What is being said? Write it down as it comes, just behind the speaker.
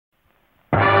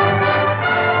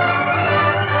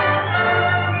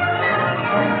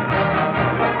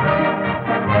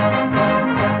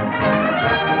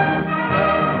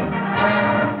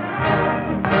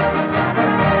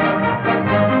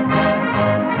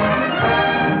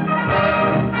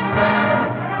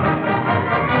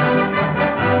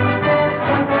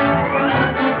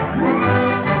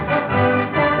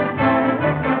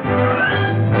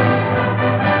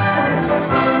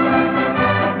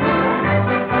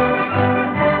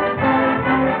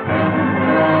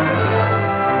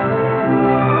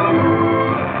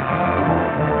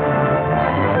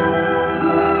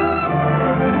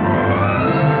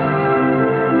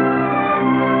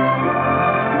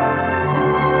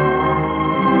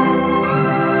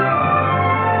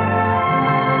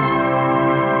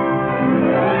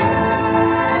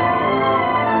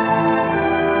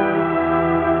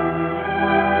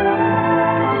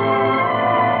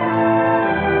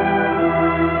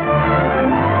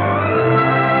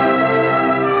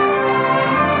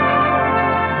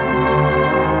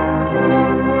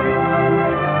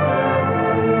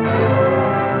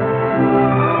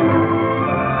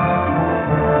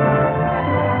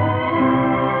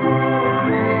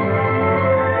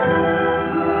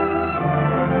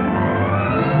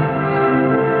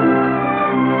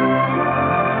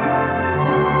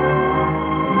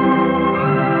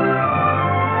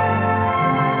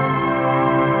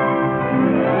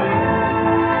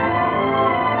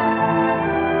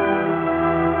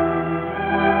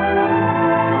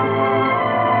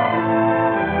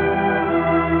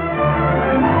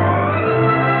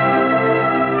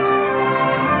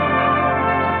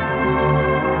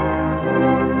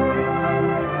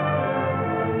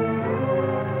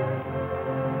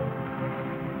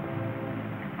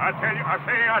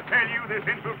I tell you, this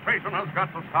infiltration has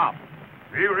got to stop.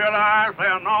 Do you realize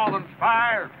they're northern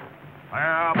spies?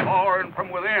 They're boring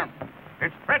from within.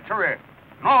 It's treachery.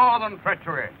 Northern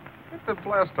treachery. Get the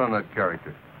blast on that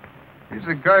character. He's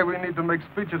the guy we need to make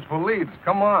speeches for leads.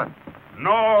 Come on.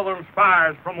 Northern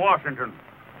spies from Washington.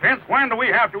 Since when do we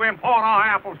have to import our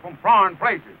apples from foreign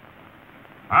places?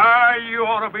 You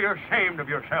ought to be ashamed of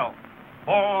yourself.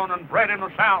 Born and bred in the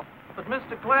South. But,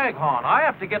 Mr. Claghorn, I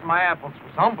have to get my apples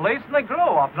from someplace, and they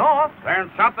grow up north.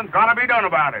 Then something's got to be done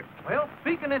about it. Well,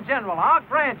 speaking in general, I'll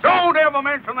grant you... Don't ever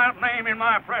mention that name in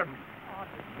my presence. Oh, it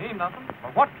doesn't mean nothing.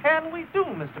 But what can we do,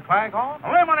 Mr. Claghorn?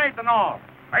 Eliminate the North.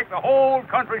 Make the whole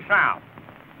country South.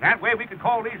 That way we could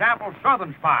call these apples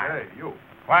Southern spies. Hey, you.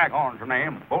 Claghorn's the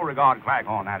name. Beauregard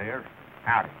Claghorn, that is.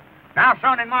 Howdy. Now,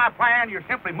 son, in my plan, you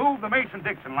simply move the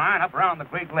Mason-Dixon line up around the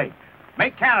Great Lakes.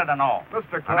 Make Canada North.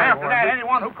 Mr. And after that,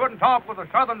 anyone who couldn't talk with a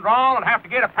Southern drawl would have to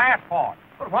get a passport.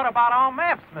 But what about our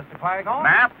maps, Mr. Claghorn?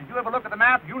 Map? Did you ever look at the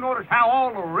map? You notice how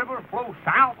all the rivers flow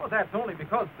south? Well, that's only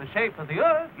because of the shape of the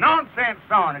earth. Nonsense,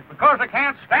 son. It's because they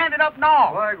can't stand it up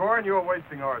north. Claghorn, you're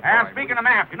wasting our And time. speaking of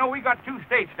maps, you know, we got two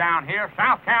states down here,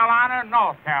 South Carolina and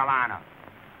North Carolina.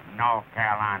 North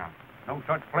Carolina. No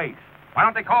such place. Why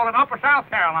don't they call it Upper South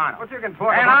Carolina? But you can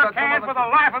talk and about I can't for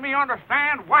the life of me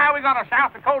understand why we got a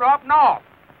South Dakota up north.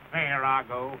 There I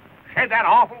go. Said that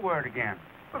awful word again.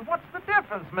 But what's the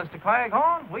difference, Mr.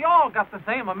 Claghorn? We all got the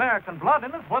same American blood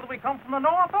in us, whether we come from the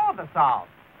North or the South.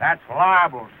 That's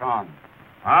libel, son.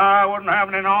 I wouldn't have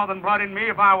any northern blood in me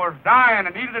if I was dying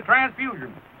and needed a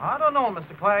transfusion. I don't know,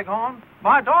 Mr. Claghorn.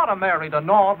 My daughter married a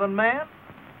northern man.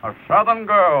 A southern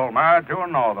girl married to a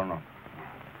northerner.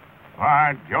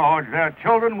 By George, their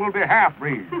children will be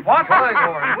half-breeds. What?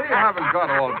 Claghorn, we haven't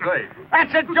got all day.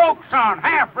 That's a joke, son.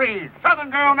 Half-breeds. Southern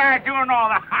girl married to a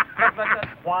northerner.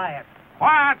 Quiet.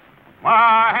 Quiet? Well,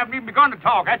 I haven't even begun to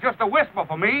talk. That's just a whisper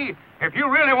for me. If you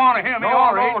really want to hear me,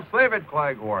 all right. No, save it,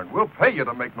 Claghorn. We'll pay you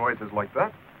to make noises like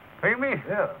that. Pay me?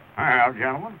 Yeah. Well,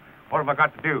 gentlemen, what have I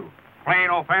got to do? Plain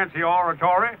old fancy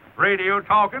oratory, radio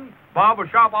talking, barber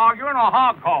shop arguing, or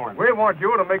hog calling? We want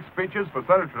you to make speeches for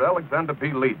Senator Alexander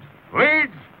B. Leeds.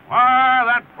 Leeds? Why,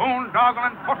 that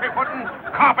boondoggling,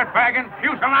 pussy-footing, carpet-bagging,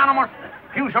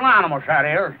 pusillanimous, that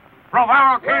is.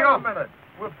 Prevaricator. Wait a minute.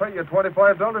 We'll pay you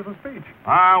 $25 a speech.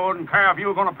 I wouldn't care if you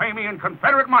were going to pay me in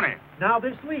Confederate money. Now,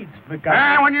 this Leeds,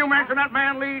 And when you mention that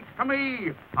man Leeds to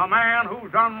me, a man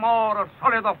who's done more to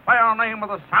sully the fair name of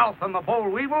the South than the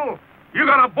boll weevil, you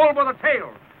got a bull with a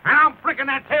tail, and I'm pricking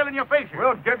that tail in your face.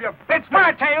 We'll give you... It's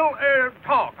my tail,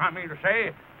 talk, I mean to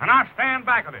say, and I stand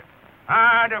back of it.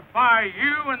 I defy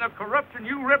you and the corruption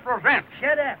you represent.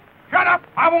 Shut up. Shut up!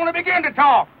 I want to begin to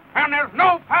talk, and there's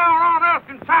no power on earth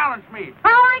can silence me.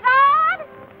 Beauregard?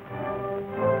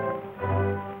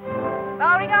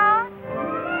 Beauregard?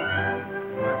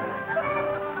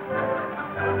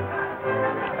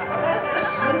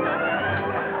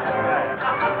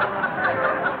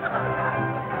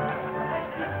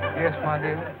 Yes, my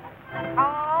dear?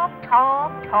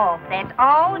 Talk. That's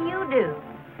all you do.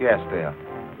 Yes, dear.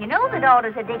 You know the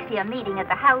Daughters of Dixie are meeting at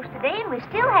the house today, and we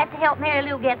still have to help Mary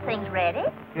Lou get things ready.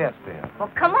 Yes, dear. Well,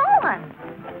 come on.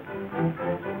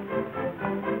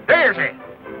 Daisy!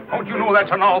 Don't you know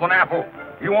that's a northern apple?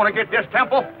 You want to get this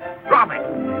temple? Drop it.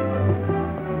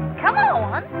 Come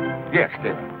on. Yes,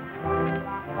 dear.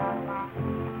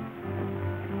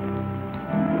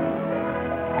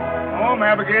 Home,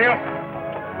 Abigail.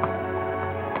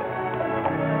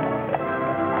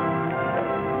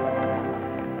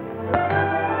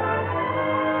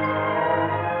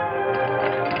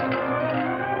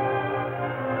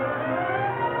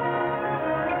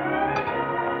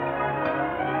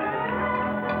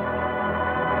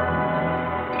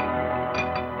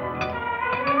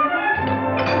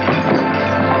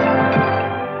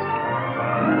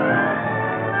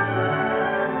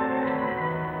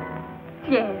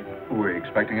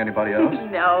 Expecting anybody else?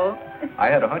 No. I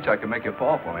had a hunch I could make you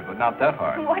fall for me, but not that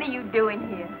hard. What are you doing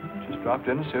here? Just dropped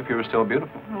in to see if you were still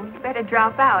beautiful. Oh, you better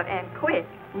drop out, and quick.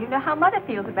 You know how Mother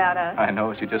feels about us. I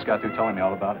know. She just got through telling me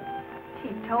all about it. She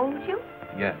told you?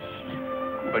 Yes.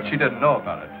 But she didn't know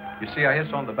about it. You see, I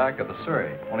hitched on the back of the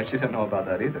Surrey, only she didn't know about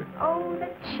that either. Oh, the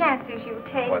chances you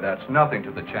take. Why, that's nothing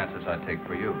to the chances I take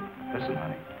for you. Listen,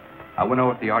 honey. I went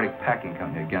over to the Arctic Packing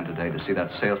Company again today to see that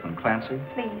salesman Clancy.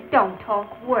 Please, don't talk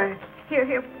work.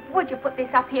 Here, would you put this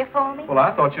up here for me? Well,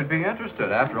 I thought you'd be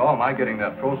interested. After all, my getting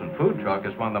that frozen food truck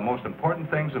is one of the most important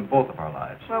things in both of our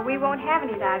lives. Well, we won't have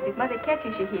any lives if Mother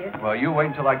catches you here. Well, you wait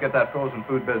until I get that frozen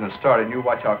food business started, and you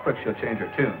watch how quick she'll change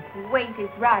her tune. Wait is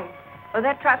right. Well,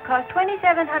 that truck cost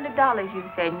 $2,700, you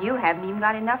said, and you haven't even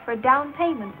got enough for a down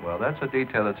payment. Well, that's a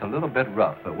detail that's a little bit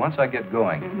rough, but once I get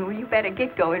going... Well, you better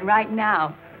get going right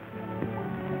now.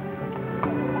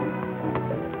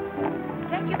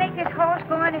 Can't you make this horse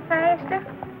go any faster?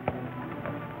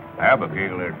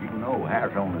 Abigail, as you know,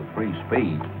 has only 3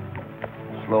 speeds.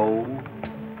 Slow,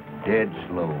 dead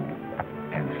slow,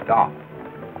 and stop.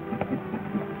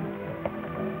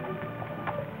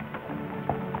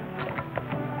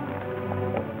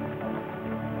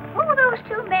 Who were those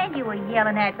 2 men you were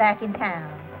yelling at back in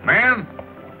town? Men?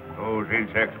 Those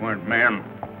insects weren't men.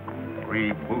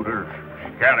 Freebooters,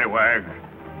 scallywags.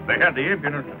 They had the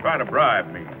impudence to try to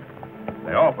bribe me.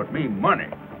 They offered me money.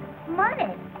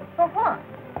 Money? For what?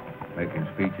 Making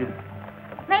speeches.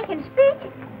 Making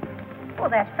speeches? Well,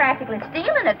 that's practically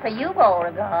stealing it for you,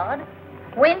 Beauregard.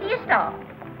 When do you stop?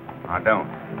 I don't.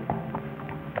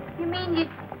 You mean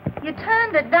you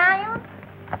turned it down?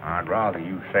 I'd rather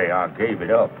you say I gave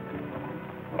it up.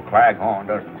 A Claghorn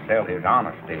doesn't sell his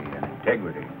honesty and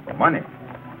integrity for money.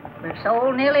 We've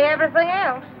sold nearly everything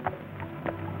else.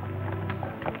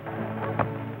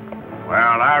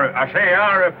 Well, I say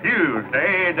I refuse to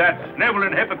aid that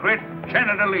sniveling hypocrite,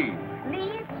 Senator Lee.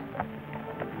 Leeds?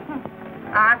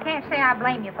 I can't say I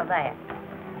blame you for that.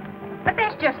 But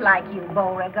that's just like you,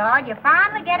 Beauregard. You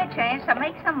finally get a chance to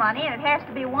make some money, and it has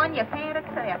to be one you can't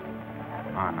accept.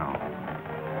 I know.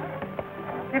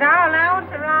 Did our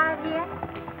allowance arrive yet?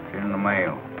 It's in the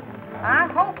mail. I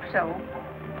hope so.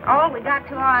 All we got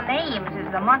to our names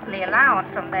is the monthly allowance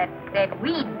from that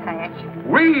weed patch.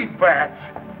 Weed patch?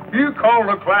 You call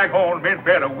the Claghorn mint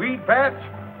bed a weed patch?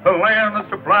 The land that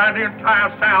supplied the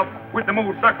entire South with the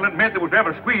most succulent mint that was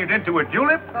ever squeezed into a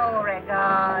julep?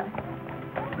 Beauregard.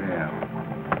 Yeah.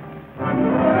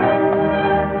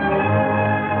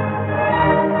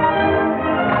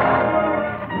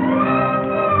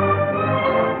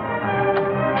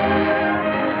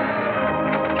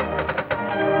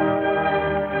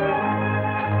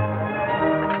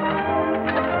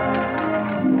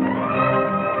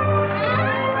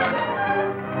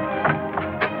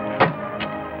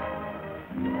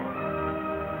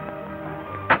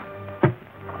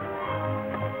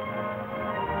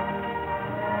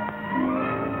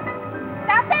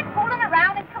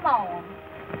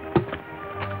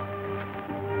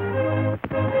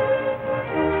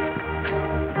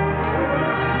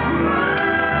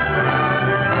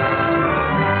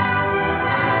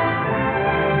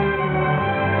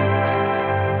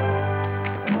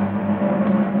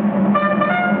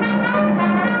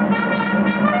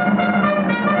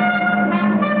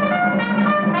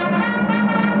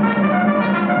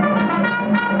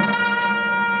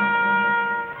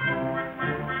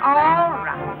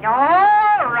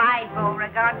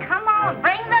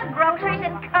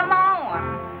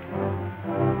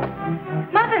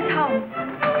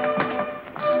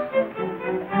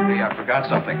 Got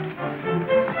something.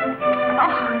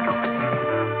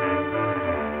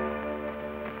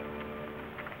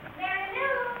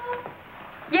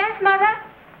 Yes, Mother?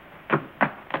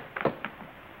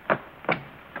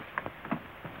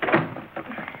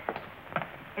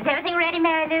 Is everything ready,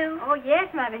 Mary Lou? Oh,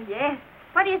 yes, Mother, yes.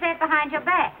 What is that behind your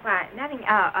back? Why, nothing.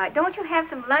 Don't you have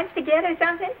some lunch to get or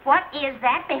something? What is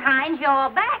that behind your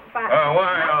back?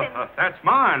 Why, that's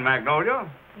mine,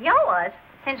 Magnolia. Yours?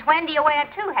 Since when do you wear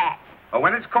 2 hats?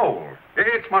 When it's cold.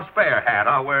 It's my spare hat.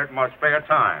 I wear it in my spare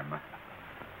time.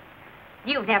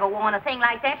 You've never worn a thing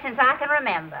like that since I can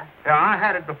remember. Yeah, I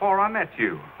had it before I met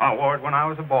you. I wore it when I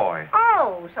was a boy.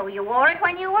 Oh, so you wore it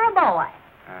when you were a boy.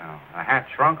 Well, the hat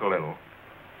shrunk a little.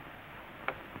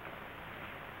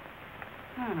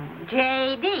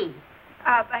 J.D.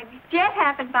 Jeff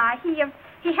happened by.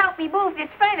 He helped me move this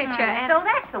furniture, and... So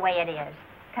that's the way it is.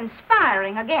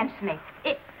 Conspiring against me.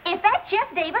 If that Jeff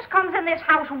Davis comes in this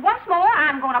house once more,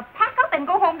 I'm going to pack up and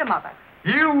go home to Mother.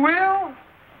 You will?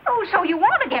 Oh, so you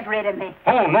want to get rid of me?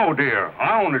 Oh, no, dear.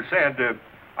 I only said,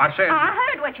 I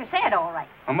heard what you said, all right.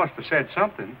 I must have said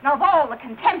something. Of all the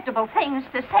contemptible things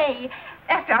to say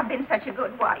after I've been such a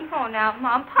good wife. Oh, now,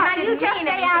 Mom, Pop Now, you just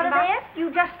stay out of this. You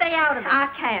just stay out of it. I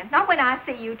can't. Not when I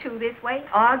see you two this way,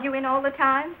 arguing all the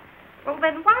time. Well,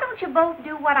 then why don't you both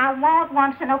do what I want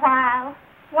once in a while?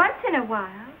 Once in a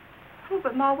while? Oh,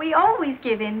 but, Ma, we always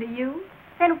give in to you.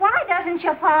 Then why doesn't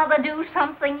your father do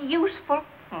something useful?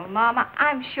 Oh, Mama,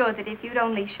 I'm sure that if you'd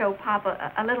only show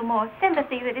Papa a little more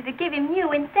sympathy, that it'd give him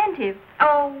new incentive.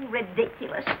 Oh,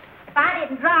 ridiculous. If I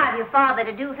didn't drive your father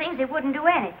to do things, he wouldn't do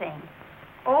anything.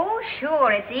 Oh,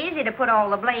 sure, it's easy to put all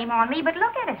the blame on me, but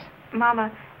look at us.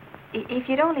 Mama, if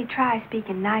you'd only try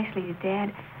speaking nicely to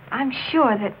Dad, I'm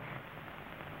sure that...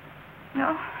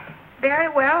 No, very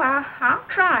well, I'll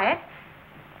try it.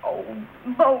 Oh,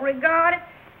 Beauregard.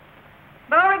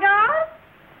 Beauregard?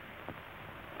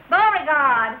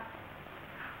 Beauregard.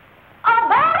 Oh,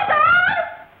 Beauregard!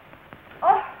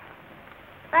 Oh,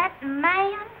 that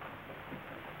man.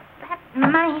 That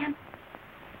man.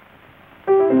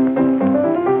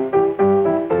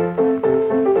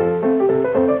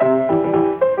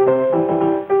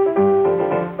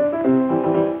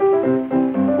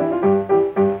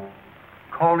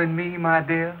 Calling me, my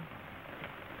dear?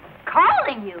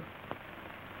 Calling you?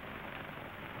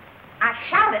 I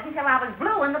shouted until I was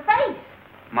blue in the face.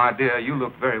 My dear, you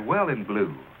look very well in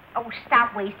blue. Oh,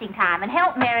 stop wasting time and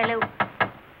help Mary Lou.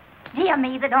 Dear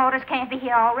me, the daughters can't be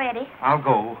here already. I'll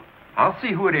go. I'll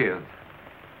see who it is.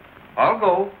 I'll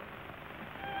go.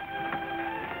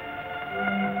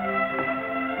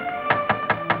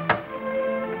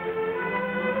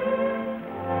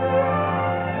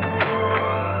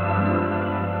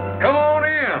 Come on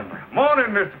in.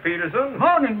 Morning, Mr. Peterson.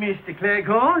 Morning, Mr.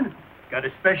 Claghorn. Got a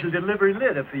special delivery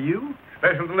letter for you.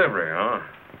 Special delivery, huh?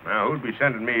 Now, who'd be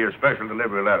sending me a special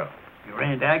delivery letter? Your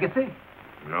Aunt Agatha?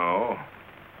 No.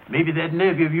 Maybe that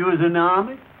nephew of yours in the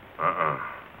army? Uh-uh.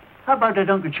 How about that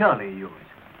Uncle Charlie of yours?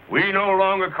 We no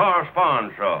longer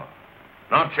correspond, sir.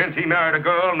 Not since he married a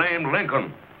girl named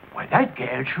Lincoln. Why, that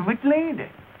gal's from Atlanta.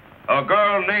 A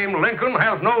girl named Lincoln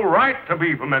has no right to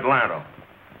be from Atlanta.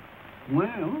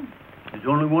 Well, there's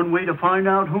only one way to find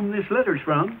out whom this letter's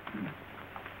from.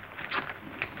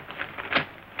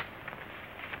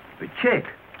 The check.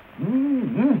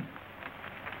 Mm-hmm.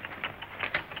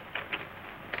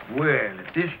 Well,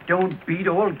 if this don't beat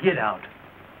all get out,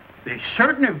 they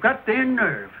certain have got their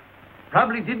nerve.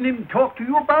 Probably didn't even talk to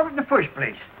you about it in the first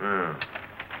place.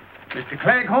 Mr.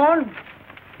 Claghorn,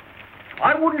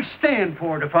 I wouldn't stand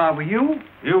for it if I were you.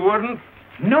 You wouldn't?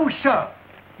 No, sir.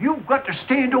 You've got to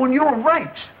stand on your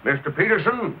rights. Mr.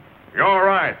 Peterson, you're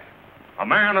right. A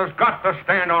man has got to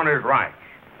stand on his rights.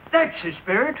 That's the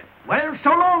spirit. Well, so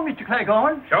long, Mr.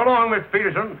 Claghorn. So long, Mr.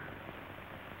 Peterson.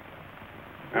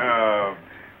 Well,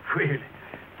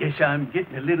 guess I'm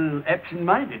getting a little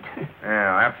absent-minded.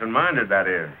 Yeah, absent-minded, that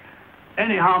is.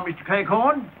 Anyhow, Mr.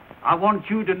 Claghorn, I want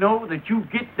you to know that you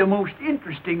get the most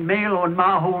interesting mail on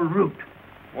my whole route.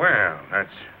 Well, that's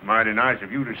mighty nice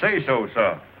of you to say so,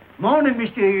 sir. Morning,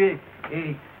 Mr.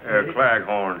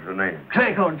 Claghorn's the name.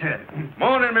 Claghorn, sir.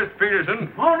 Morning, Mr.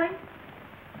 Peterson. Morning.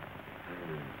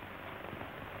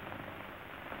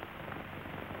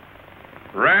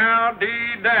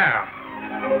 Row-dee-dow.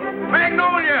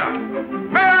 Magnolia!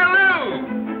 Mary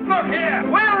Lou! Look here!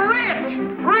 Well, Rich!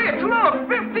 Rich,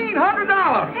 look! $1,500!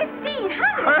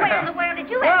 $1,500? Where in the world did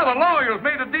you Well, the lawyers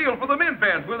made a deal for the mint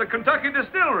pens with the Kentucky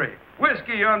distillery.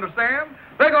 Whiskey, you understand?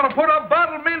 They're going to put up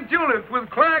bottled mint juleps with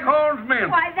Claghorn's mint.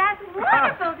 Why, that's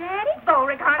wonderful, Daddy.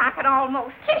 Beauregard, I could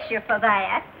almost kiss you for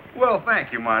that. Well,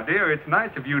 thank you, my dear. It's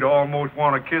nice of you to almost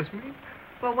want to kiss me.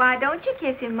 Well, why don't you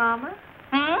kiss him, Mama?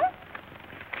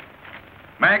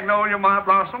 Magnolia, my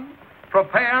blossom,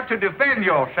 prepare to defend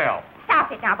yourself.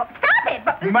 Stop it now, but stop it!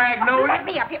 But Magnolia? let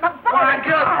me up here, but Why,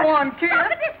 just one kiss.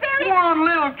 Look at this very... One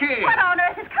little kiss. What on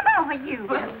earth has come over you?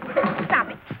 Stop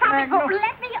it. Stop it. Oh,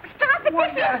 let me up. Stop it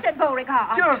this instant,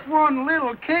 Beauregard. Just one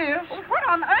little kiss. What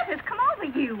on earth has come over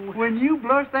you? When you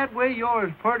blush that way, you're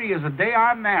as pretty as the day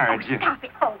I married you. Stop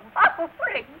it. Oh,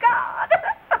 Beauregard.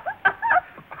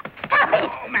 Stop it.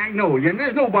 Oh, Magnolia,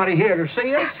 there's nobody here to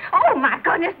see us. Oh, my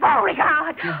goodness,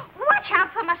 Beauregard. Watch out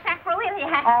for my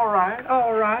sacroiliac. All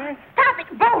right. Stop it,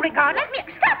 Beauregard. Let me...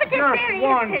 Stop it this very Just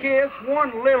one instant. kiss,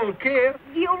 one little kiss.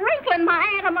 You're wrinkling my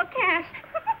animal cast.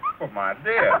 Oh, my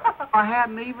dear. I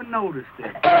hadn't even noticed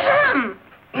it.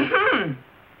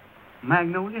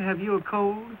 Magnolia, have you a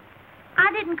cold?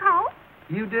 I didn't call.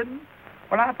 You didn't?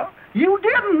 Well, I thought... You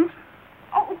didn't?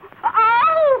 Oh!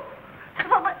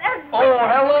 Oh,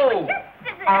 hello.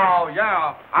 Oh,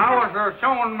 yeah. I was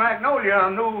showing Magnolia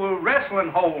a new wrestling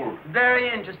hold.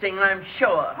 Very interesting, I'm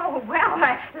sure. Oh, well,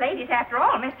 ladies, after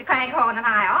all, Mr. Claghorn and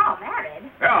I are married.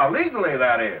 Yeah, legally,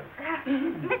 that is.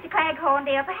 Mr. Claghorn,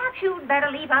 dear, perhaps you'd better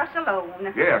leave us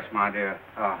alone. Yes, my dear.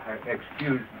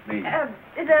 Excuse me.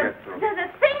 The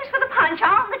things for the punch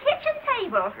are on the kitchen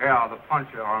table. Yeah, the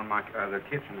puncher on the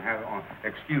kitchen has on.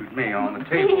 Excuse me, on the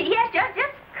table. Yes,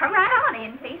 just come right on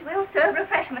in, please. We'll serve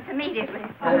refreshments immediately.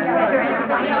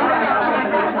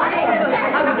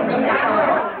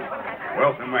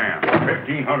 Wealthy man.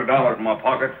 $1,500 in my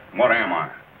pocket. What am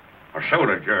I? A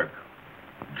soda jerk.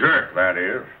 Jerk, that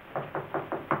is.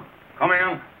 Come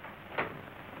in.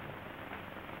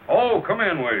 Oh, come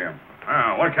in, William.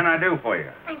 What can I do for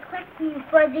you? I'm collecting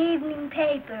for the evening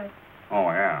paper. Oh,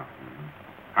 yeah.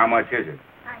 How much is it?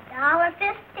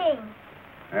 $1.15.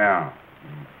 Yeah.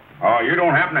 Oh, you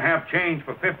don't happen to have change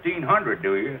for $1,500,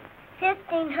 do you?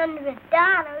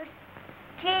 $1,500?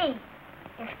 Gee,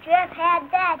 if Jeff had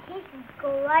that, he could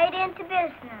go right into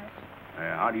business.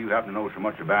 How do you happen to know so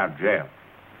much about Jeff?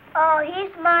 Oh,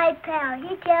 he's my pal.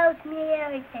 He tells me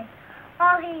everything.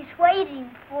 All he's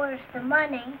waiting for is the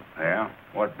money. Yeah?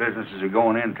 What business is he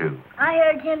going into? I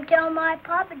heard him tell my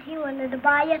papa that he wanted to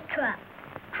buy a truck.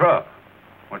 Truck?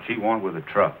 What's he want with a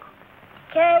truck?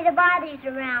 Carry the bodies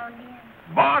around him.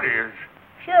 Bodies?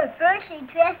 Sure, first he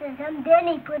dresses them, then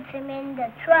he puts them in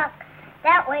the truck.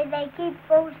 That way they keep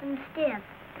frozen stiff.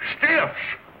 Stiffs?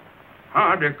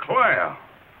 I declare.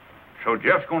 So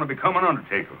Jeff's going to become an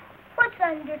undertaker. What's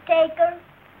undertaker?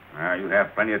 Well, you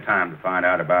have plenty of time to find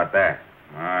out about that.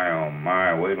 My, oh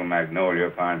my, wait till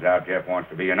Magnolia finds out Jeff wants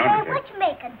to be an undertaker. Hey, what you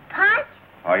making, punch?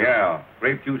 Oh, yeah,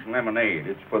 grape juice and lemonade.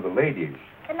 It's for the ladies.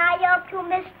 Can I help you,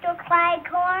 Mr.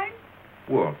 Claghorn?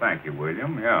 Well, thank you,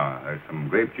 William. Yeah, there's some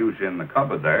grape juice in the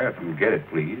cupboard there, if you'll get it,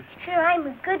 please. Sure, I'm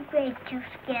a good grape juice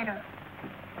getter.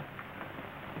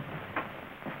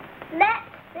 Let's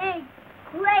see,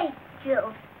 grape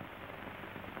juice.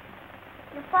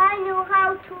 If I knew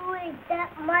how to read, that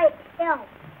might help.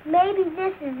 Maybe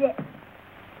this is it.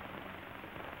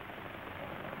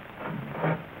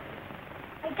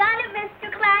 I got it, Mr.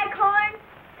 Claghorn.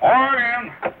 All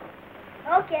in.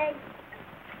 Okay.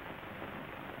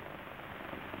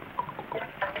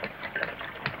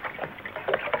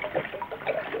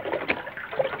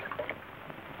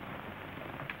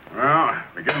 Well,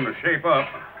 beginning to shape up.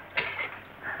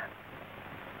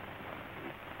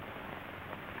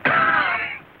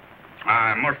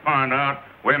 I must find out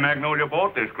where Magnolia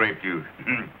bought this grape juice.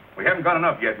 We haven't got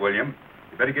enough yet, William.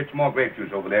 You better get some more grape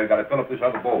juice over there. We've got to fill up this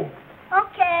other bowl.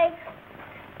 Okay.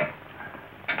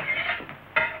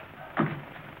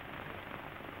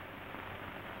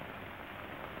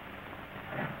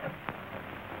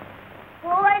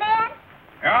 Pour it in?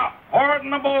 Yeah, pour it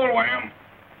in the bowl, William.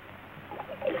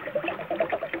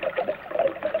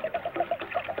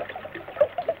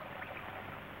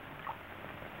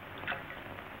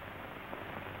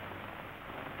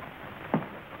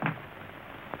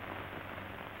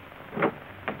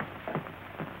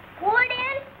 Pour it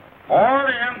in? Pour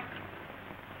it in.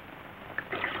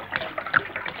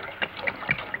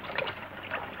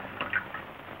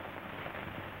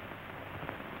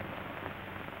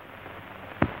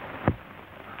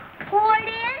 Pour it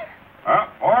in?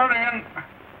 Pour it in.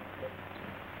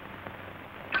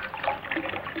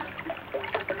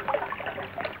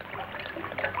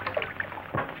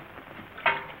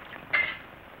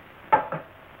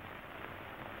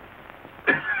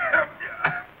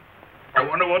 I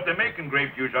wonder what they're making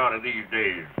grape juice out of these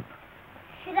days.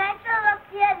 Should I fill up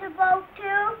the other bowl,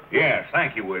 too? Yes,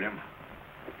 thank you, William.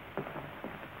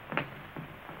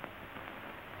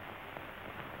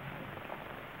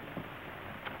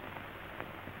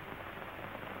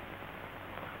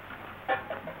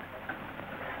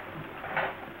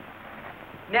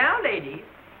 Now, ladies,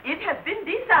 it has been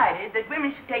decided that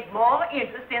women should take more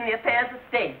interest in the affairs of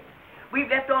state. We've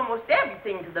left almost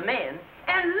everything to the men,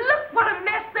 and look what a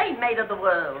mess they've made of the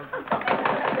world.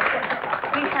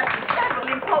 We have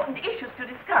several important issues to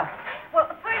discuss. Well,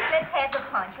 first let's have the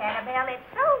punch, Annabelle. It's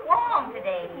so warm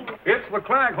today. It's the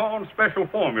Claghorn special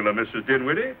formula, Mrs.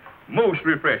 Dinwiddie. Most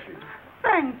refreshing.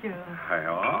 Thank you.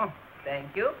 Yeah.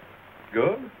 Thank you.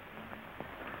 Good.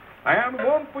 And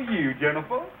one for you,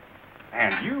 Jennifer.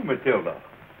 And you, Matilda.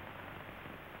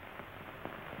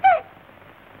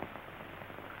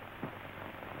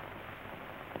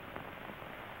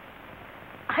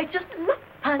 I just love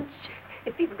punch.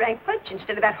 If people drank punch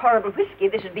instead of that horrible whiskey,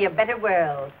 this would be a better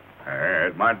world.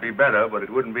 It might be better, but it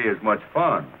wouldn't be as much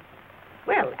fun.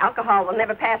 Well, alcohol will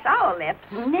never pass our lips.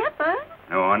 Never?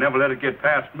 No, I never let it get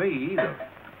past me, either.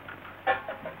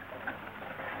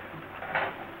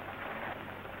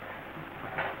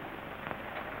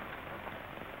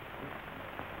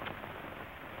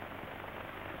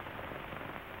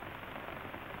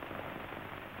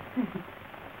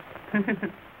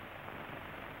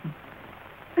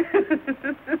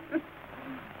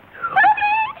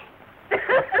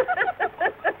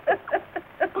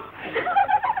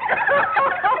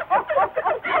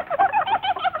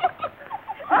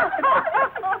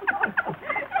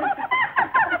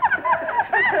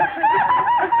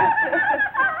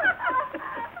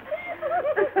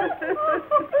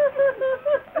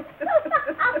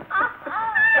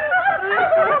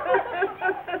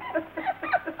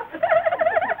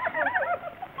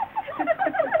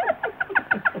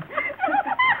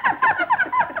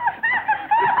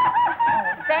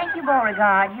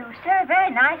 Beauregard, you serve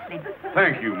very nicely.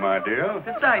 Thank you, my dear.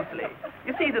 Precisely.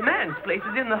 You see, the man's place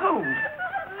is in the home.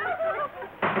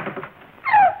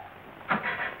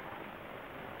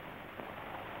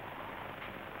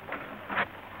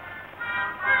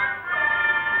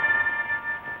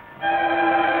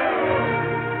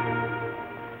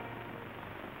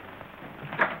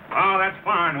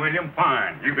 William,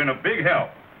 fine. You've been a big help.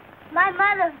 My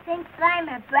mother thinks I'm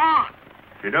a brat.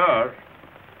 She does.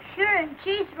 Sure, and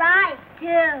she's right,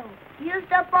 too.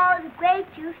 Used up all the grape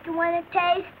juice to want to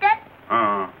taste it.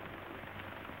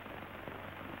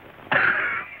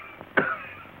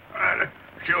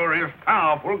 Sure is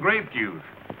powerful grape juice.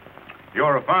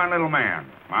 You're a fine little man.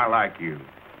 I like you.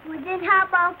 Well, then how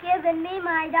about giving me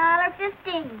my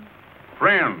 $1.15?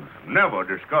 Friends never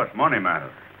discuss money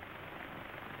matters.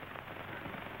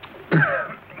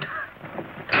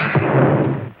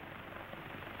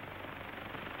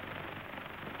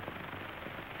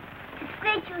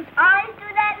 Did you always do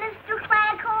that, Mr.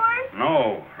 Claghorn?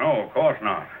 No, of course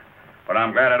not. But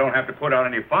I'm glad I don't have to put out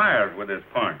any fires with this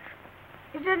punch.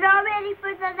 Is it all ready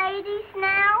for the ladies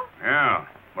now? Yeah,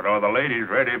 but are the ladies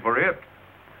ready for it?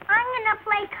 I'm going to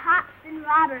play cops and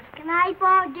robbers. Can I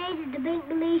borrow Daisy to make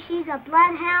believe she's a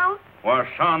bloodhound? Well,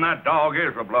 son, that dog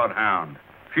is a bloodhound.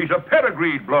 She's a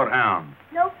pedigreed bloodhound.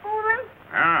 No fooling?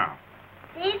 Yeah.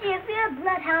 Daisy, if you're a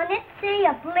bloodhound, let's see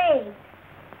you bleed.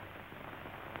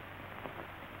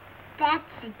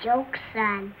 That's a joke,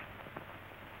 son.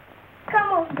 Come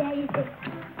on, Daisy.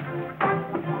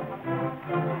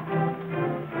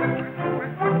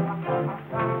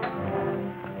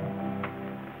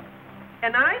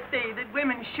 And I say that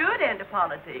women should enter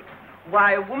politics.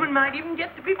 Why, a woman might even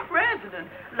get to be president,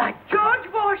 like George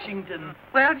Washington.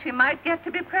 Well, she might get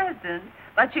to be president,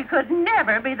 but she could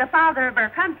never be the father of her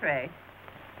country.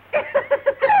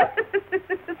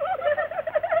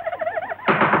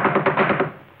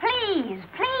 Please,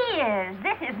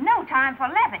 this is no time for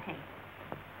levity.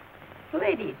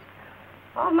 Ladies,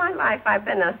 all my life I've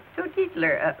been a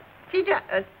teetotaler.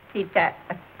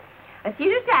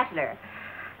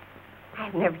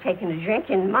 I've never taken a drink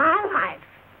in my life.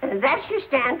 And that should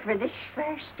stand for this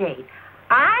fair state.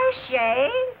 I say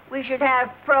we should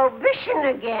have prohibition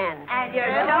again. And you're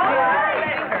so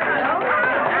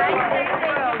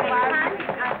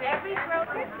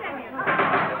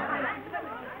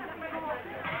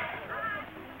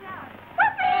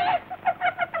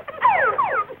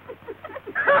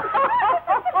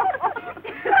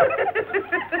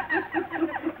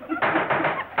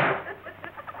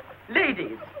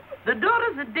Ladies, the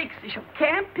Daughters of Dixie shall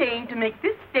campaign to make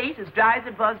this state as dry as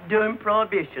it was during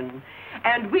Prohibition.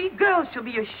 And we girls shall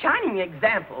be a shining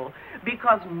example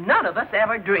because none of us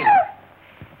ever drink.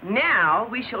 Now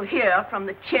we shall hear from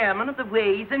the chairman of the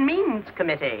Ways and Means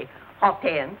Committee.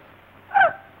 Hortense.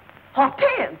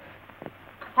 Hortense.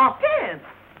 Hortense.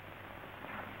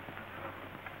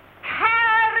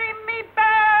 Carry me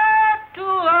back to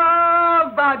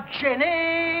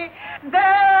Virginia.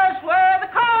 There's where the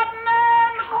cotton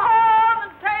and corn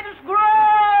and potatoes grow.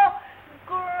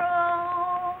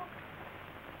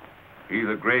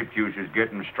 Either grape juice is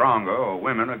getting stronger or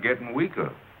women are getting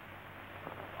weaker.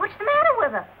 What's the matter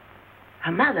with her?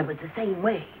 Her mother was the same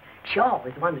way. She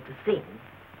always wanted to sing.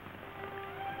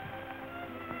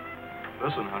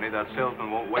 Listen, honey, that salesman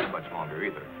won't wait much longer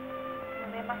either.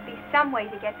 There must be some way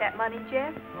to get that money,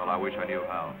 Jeff. Well, I wish I knew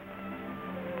how.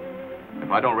 If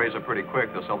I don't raise it pretty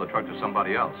quick, they'll sell the truck to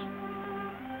somebody else.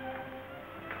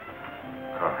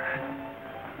 God.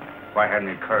 If I had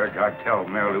any courage, I'd tell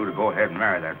Mary Lou to go ahead and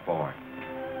marry that boy.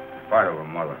 In spite of her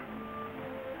mother.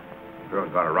 The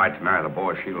girl's got a right to marry the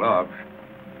boy she loves,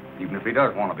 even if he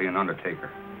does want to be an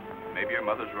undertaker. Maybe your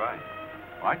mother's right.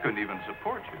 Well, I couldn't even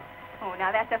support you. Oh,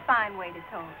 now that's a fine way to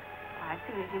talk. Why, as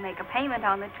soon as you make a payment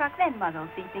on the truck, then Mother will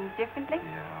see things differently.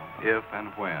 Yeah, if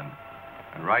and when.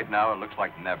 And right now, it looks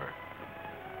like never.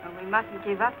 Well, we mustn't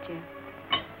give up, Jeff.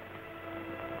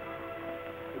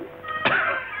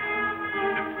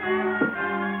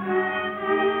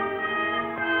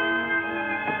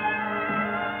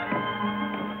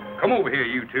 Come over here,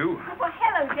 you two. Oh, well,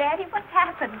 hello, Daddy. What's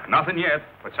happened? Nothing yet,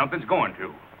 but something's going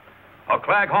to. A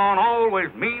Claghorn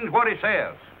always means what he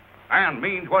says, and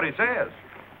means what he says.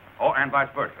 Oh, and vice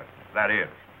versa, that is.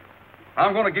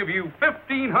 I'm going to give you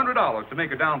 $1,500 to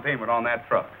make a down payment on that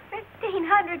truck.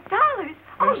 $1,500?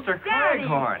 Oh, Mr. Daddy.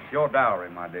 Claghorn. Your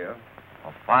dowry, my dear.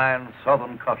 A fine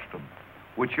Southern custom,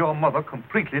 which your mother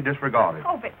completely disregarded.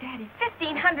 Oh, but, Daddy,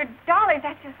 $1,500,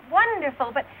 that's just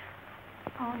wonderful, but...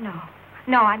 Oh, no.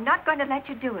 No, I'm not going to let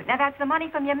you do it. Now, that's the money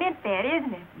from your mint bed,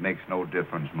 isn't it? Makes no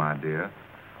difference, my dear.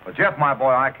 But, Jeff, my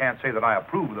boy, I can't say that I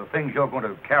approve of the things you're going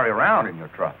to carry around in your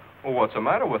truck. Well, what's the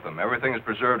matter with them? Everything is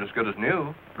preserved as good as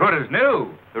new. Good as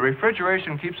new. The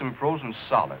refrigeration keeps them frozen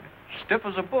solid, stiff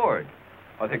as a board.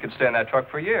 Well, they could stay in that truck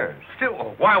for years.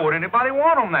 Still, why would anybody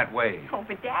want them that way? Oh,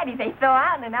 but, Daddy, they thaw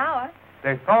out in an hour.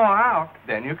 They thaw out.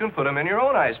 Then you can put them in your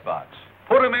own icebox.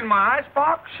 Put them in my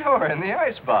icebox? Sure, in the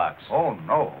icebox. Oh,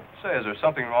 no. Say, is there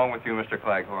something wrong with you, Mr.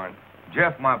 Claghorn?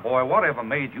 Jeff, my boy, whatever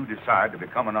made you decide to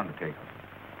become an undertaker?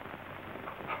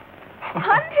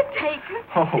 Undertaker?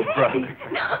 Oh, brother.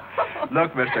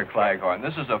 Look, Mr. Claghorn,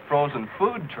 this is a frozen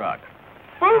food truck.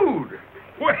 Food?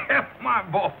 Well, my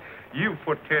boy, you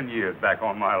put 10 years back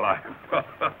on my life.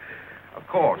 Of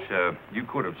course, you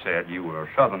could have said you were a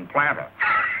southern planter.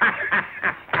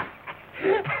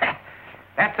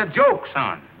 That's a joke,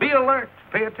 son. Be alert.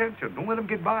 Pay attention. Don't let them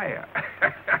get by you.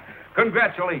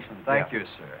 Congratulations. Thank you,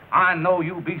 sir. I know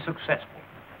you'll be successful.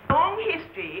 Long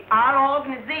history, our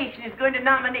organization is going to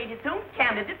nominate its own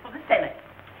candidate for the Senate.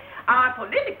 Our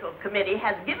political committee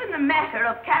has given the matter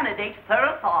of candidates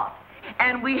thorough thought,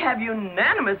 and we have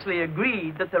unanimously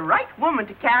agreed that the right woman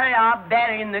to carry our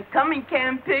banner in the coming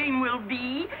campaign will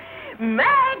be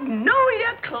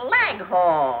Magnolia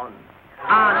Claghorn,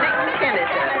 our next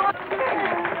senator.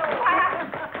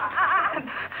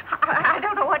 I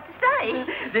don't know what to say.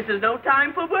 This is no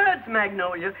time for words,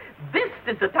 Magnolia. This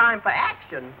is the time for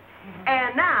action.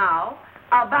 And now,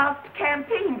 about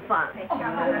campaign funds.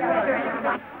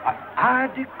 I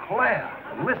declare.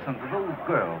 Listen to those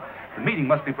girls. The meeting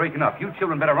must be breaking up. You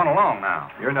children better run along now.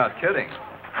 You're not kidding.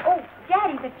 Oh,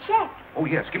 Daddy, the check. Oh,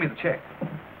 yes. Give me the check.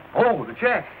 Oh, the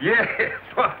check. Yes.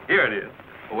 Well, here it is.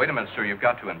 Well, wait a minute, sir. You've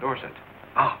got to endorse it.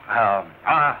 Oh,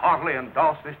 I heartily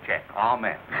endorse this check.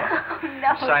 Amen.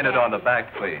 No, Sign it Daddy. on the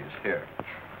back, please. Here.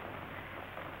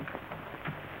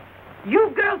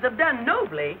 You girls have done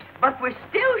nobly, but we're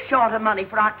still short of money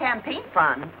for our campaign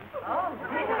fund.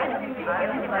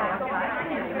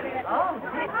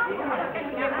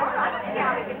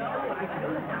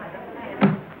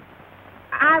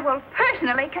 I will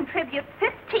personally contribute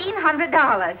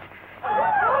 $1,500.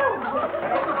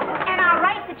 And I'll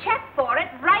write the check for it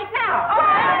right now.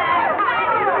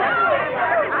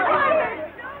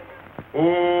 Oh,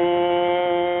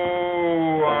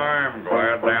 I'm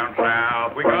glad down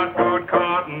south we got good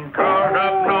cotton. Cars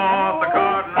up north, the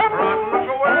cotton's rotten. Look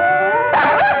away,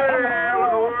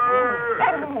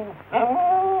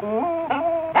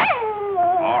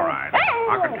 All right,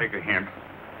 I can take a hint.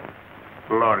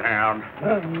 Bloodhound.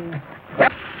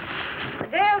 The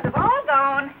girls have all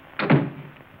gone.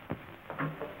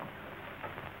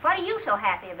 What are you so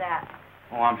happy about?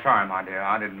 Oh, I'm sorry, my dear.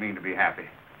 I didn't mean to be happy.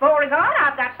 Beauregard,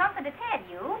 I've got something to tell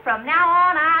you. From now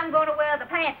on, I'm going to wear the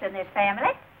pants in this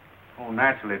family. Oh,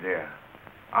 naturally, dear.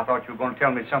 I thought you were going to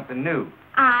tell me something new.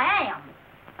 I am.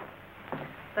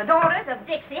 The Daughters of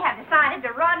Dixie have decided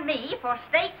to run me for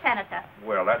state senator.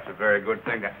 Well, that's a very good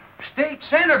thing. State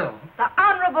senator? The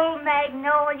Honorable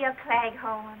Magnolia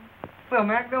Claghorn. Well,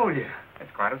 Magnolia,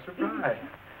 that's quite a surprise.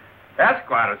 That's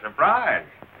quite a surprise.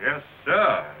 Yes,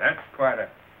 sir. That's quite a...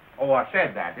 Oh, I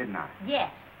said that, didn't I?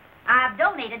 Yes. I've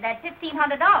donated that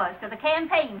 $1,500 to the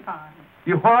campaign fund.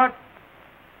 You what?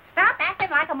 Stop acting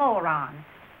like a moron.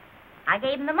 I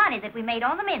gave him the money that we made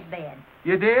on the mint bed.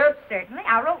 You did? Certainly.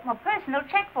 I wrote him a personal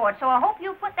check for it, so I hope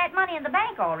you've put that money in the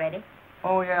bank already.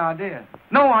 Oh, yeah, I did.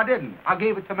 No, I didn't. I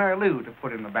gave it to Mary Lou to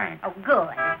put in the bank. Oh, good.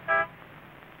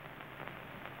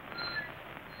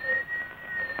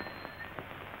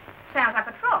 Sounds like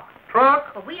a truck.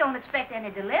 Truck? But we don't expect any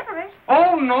deliveries.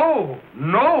 Oh, no.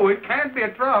 No, it can't be a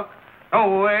truck.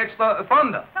 No, it's the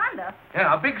thunder. Thunder?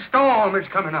 Yeah, a big storm is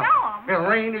coming up. Storm? The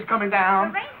rain is coming down.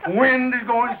 The rain's coming Wind is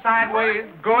going sideways.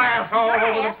 Glass all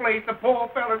over the place. The poor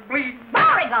fella's bleeding.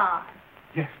 Beauregard!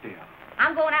 Yes, dear.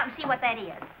 I'm going out and see what that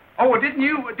is. Oh,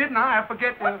 didn't I? I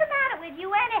forget to... What's the matter with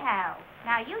you anyhow?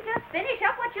 Now, you just finish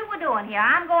up what you were doing here.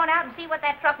 I'm going out and see what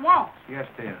that truck wants. Yes,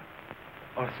 dear.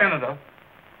 Oh, Senator,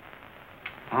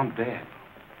 I'm dead.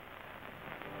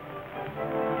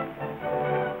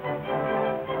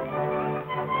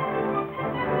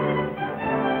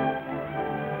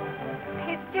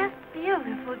 It's just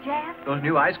beautiful, Jeff. Those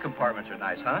new ice compartments are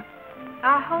nice, huh?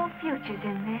 Our whole future's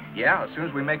in this. Yeah, as soon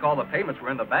as we make all the payments,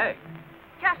 we're in the bag.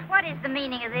 Just what is the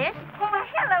meaning of this? Oh,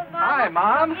 hello, Mom. Hi,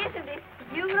 Mom. Isn't it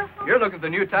beautiful? You're looking at the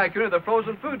new tycoon of the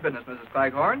frozen food business, Mrs.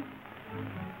 Claghorn.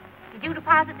 Did you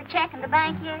deposit the check in the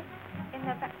bank yet?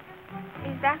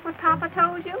 Is that what Papa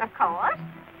told you? Of course.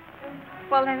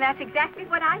 Well, then that's exactly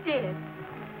what I did.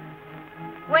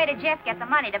 Where did Jeff get the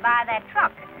money to buy that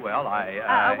truck? Well,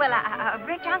 a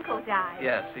rich uncle died.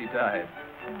 Yes, he died.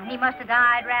 He must have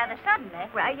died rather suddenly.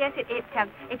 Well, yes, it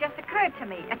just occurred to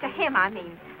me. To him, I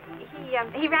mean.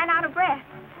 He ran out of breath.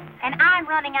 And I'm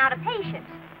running out of patience.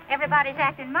 Everybody's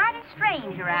acting mighty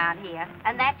strange around here,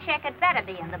 and that check had better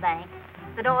be in the bank.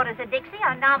 The Daughters of Dixie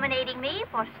are nominating me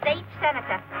for state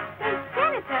senator. State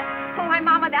senator? Oh, my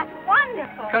Mama, that's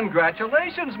wonderful.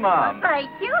 Congratulations, Mom. Well, thank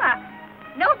you.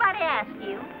 Nobody asked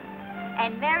you.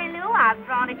 And Mary Lou, I've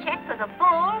drawn a check for the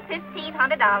full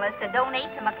 $1,500 to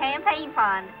donate to my campaign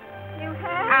fund. You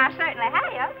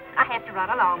have to run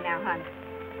along now, honey.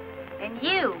 And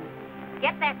you,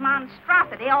 get that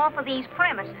monstrosity off of these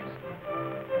premises.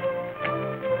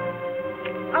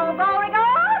 Oh,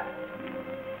 Beauregard!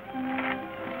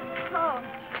 Oh,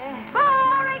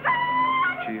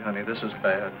 Beauregard! Gee, honey, this is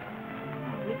bad.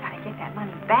 We gotta get that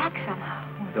money back somehow.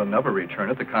 They'll never return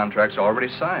it. The contract's already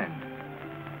signed.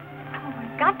 Oh,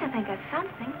 we've got to think of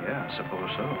something. Yeah, I suppose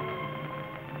so.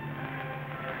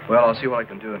 Well, I'll see what I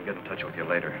can do and get in touch with you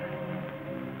later.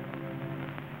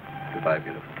 Goodbye,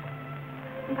 beautiful.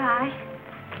 Bye.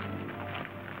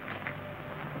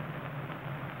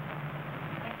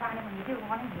 Can't find it when you do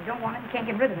want it. You don't want it, you can't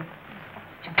get rid of it.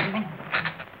 Just a minute.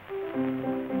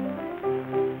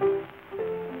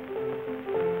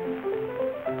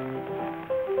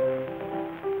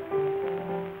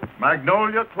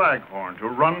 Magnolia Claghorn to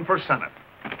run for Senate.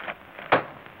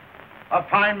 A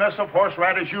fine mess of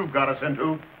horseradish you've got us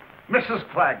into. Mrs.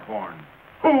 Claghorn.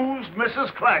 Who's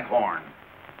Mrs. Claghorn?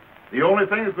 The only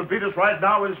thing that could beat us right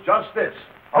now is just this.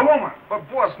 A woman. But,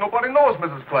 boss, nobody knows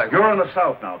Mrs. Claghorn. You're in the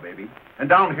South now, baby. And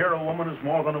down here, a woman is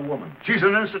more than a woman. She's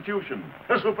an institution,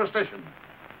 a superstition.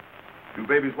 You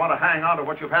babies want to hang on to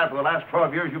what you've had for the last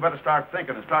 12 years, you better start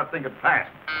thinking and start thinking fast.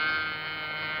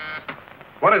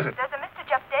 What is it? There's a Mr.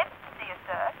 Jeff Davis to see you,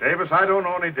 sir. Davis? I don't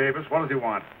know any Davis. What does he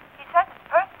want? He says it's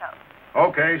personal.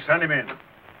 Okay, send him in.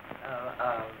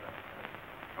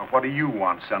 What do you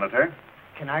want, Senator?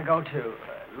 Can I go to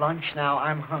lunch now?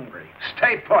 I'm hungry.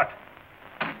 Stay put.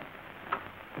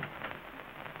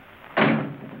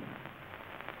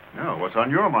 Now, what's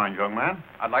on your mind, young man?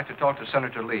 I'd like to talk to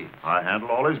Senator Leeds. I handle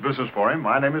all his business for him.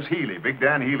 My name is Healy, Big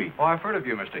Dan Healy. Oh, I've heard of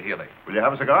you, Mr. Healy. Will you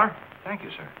have a cigar? Thank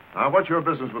you, sir. Now, what's your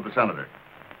business with the senator?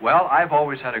 Well, I've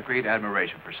always had a great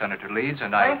admiration for Senator Leeds,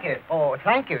 and Thank you. Oh,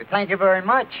 thank you. Thank you very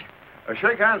much.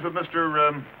 Shake hands with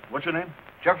Mr. What's your name?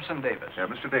 Jefferson Davis. Yeah,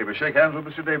 Mr. Davis. Shake hands with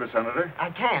Mr. Davis, Senator. I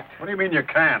can't. What do you mean you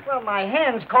can't? Well, my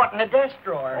hand's caught in a desk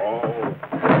drawer. Oh.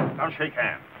 Now shake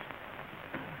hands.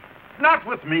 Not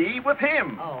with me, with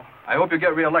him. Oh. I hope you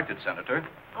get reelected, Senator.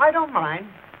 I don't mind.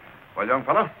 Well, young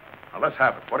fella, now let's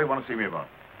have it. What do you want to see me about?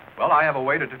 Well, I have a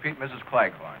way to defeat Mrs.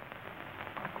 Claghorn.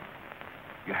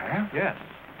 You have? Yes.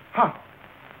 How?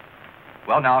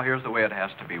 Well, now, here's the way it has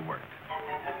to be worked.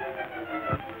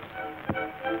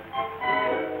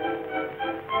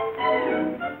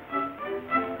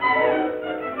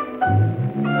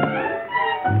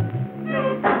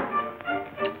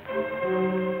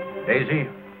 Daisy,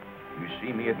 you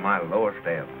see me at my lowest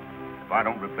ebb. If I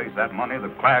don't replace that money, the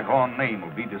Claghorn name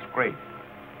will be disgraced.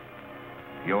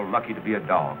 You're lucky to be a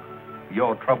dog.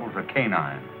 Your troubles are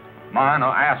canine. Mine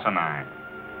are asinine.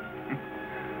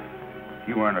 If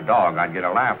you weren't a dog, I'd get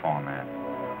a laugh on that.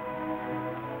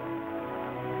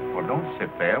 Well, don't sit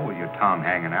there with your tongue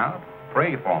hanging out.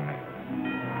 Pray for me.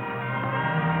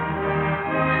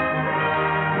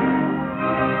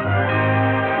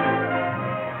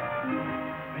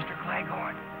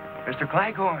 Mr.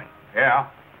 Claghorn. Yeah?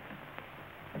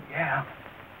 Yeah.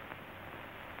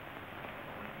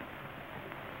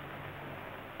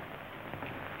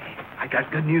 I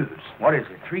got good news. What is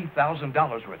it? $3,000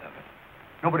 worth of it.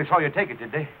 Nobody saw you take it,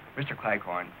 did they? Mr.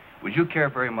 Claghorn, would you care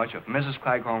very much if Mrs.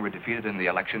 Claghorn were defeated in the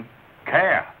election?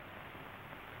 Care?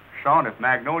 Son, if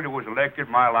Magnolia was elected,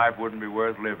 my life wouldn't be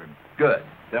worth living. Good.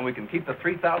 Then we can keep the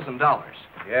 $3,000.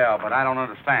 Yeah, but I don't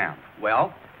understand.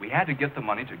 Well, we had to get the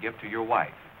money to give to your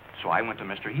wife. So I went to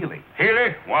Mr. Healy.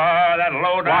 Healy? Why, that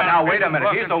low down... Well, now, wait a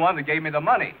minute. He's the one that gave me the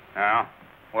money. Yeah?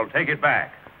 Well, take it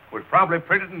back. It was probably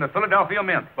printed in the Philadelphia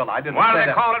Mint. Well, I didn't Why say do they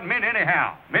that. call it mint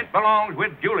anyhow? Mint belongs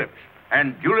with juleps,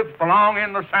 and juleps belong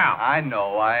in the South. I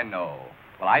know.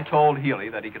 Well, I told Healy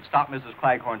that he could stop Mrs.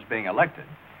 Claghorn's being elected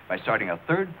by starting a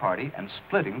third party and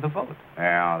splitting the vote.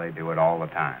 Yeah, they do it all the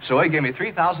time. So he gave me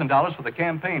 $3,000 for the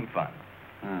campaign fund.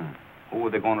 Who are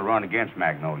they going to run against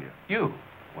Magnolia? You.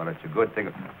 Well, it's a good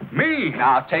thing. Me?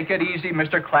 Now, take it easy,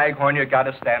 Mr. Claghorn. You got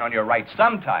to stand on your rights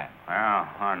sometime. Yeah,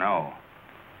 I know.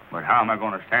 But how am I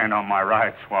going to stand on my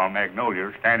rights while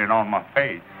Magnolia's standing on my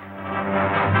face?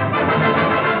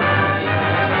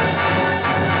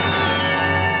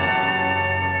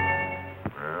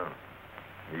 Well,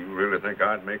 you really think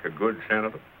I'd make a good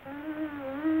senator?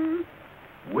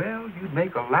 Well, you'd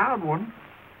make a loud one,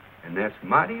 and that's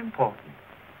mighty important.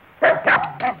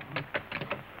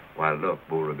 Why, look,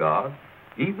 Beauregard,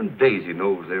 even Daisy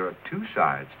knows there are two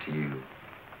sides to you.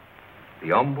 The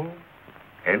humble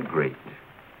and great.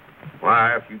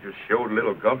 Why, if you just showed a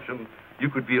little gumption, you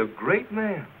could be a great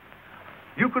man.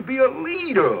 You could be a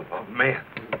leader of men.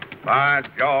 By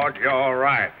George, you're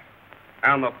right.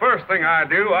 And the first thing I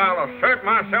do, I'll assert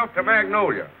myself to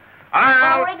Magnolia.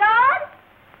 Beauregard?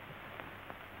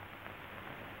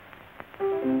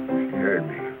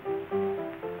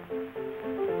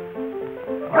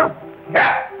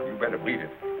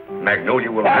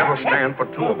 Magnolia will never stand for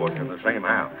two of us in the same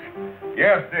house.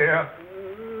 Yes, dear.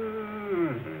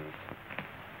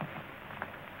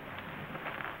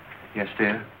 Yes,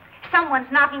 dear? Someone's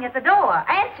knocking at the door.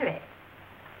 Answer it.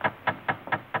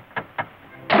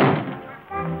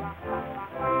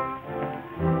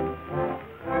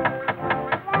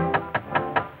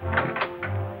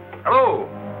 Hello.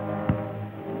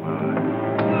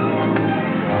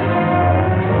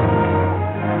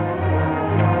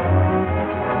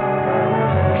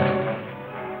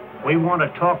 We want to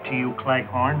talk to you,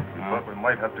 Claghorn. But we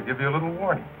might have to give you a little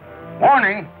warning.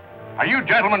 Warning? Are you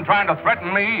gentlemen trying to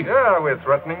threaten me? Yeah, we're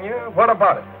threatening you. What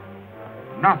about it?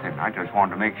 Nothing. I just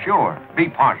wanted to make sure. Be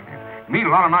positive. Meet a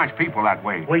lot of nice people that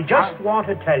way. We just want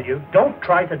to tell you, don't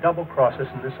try to double-cross us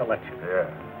in this election. Yeah.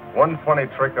 One funny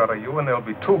trick out of you, and there'll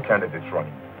be two candidates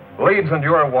running. Leeds and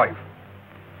your wife.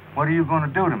 What are you going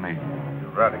to do to me?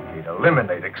 Eradicate,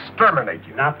 eliminate, exterminate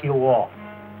you. Knock you off.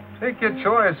 Take your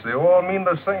choice. They all mean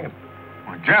the same.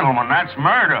 Well, gentlemen, that's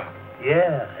murder.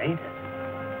 Yeah, ain't it?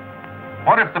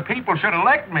 What if the people should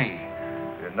elect me?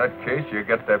 In that case, you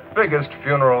get the biggest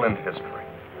funeral in history.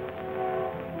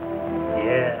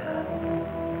 Yeah.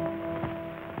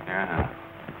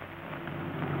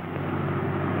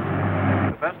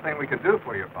 The best thing we could do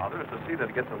for your father is to see that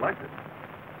he gets elected.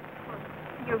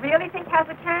 You really think he has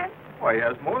a chance? Why, he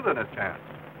has more than a chance.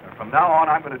 And from now on,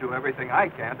 I'm going to do everything I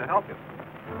can to help him.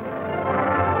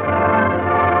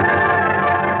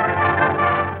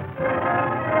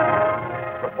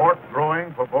 Support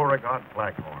growing for Beauregard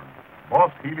Claghorn.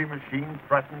 Boss Healy machine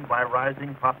threatened by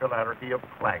rising popularity of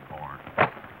Claghorn.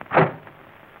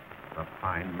 A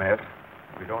fine mess.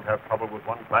 If we don't have trouble with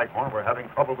one Claghorn, we're having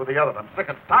trouble with the other. I'm sick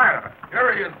and tired of it.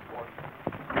 Here he is,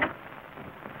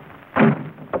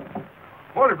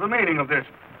 What is the meaning of this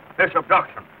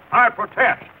abduction? I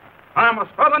protest. I'm a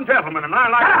Southern gentleman, and I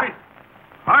like to be...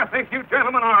 I think you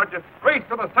gentlemen are a disgrace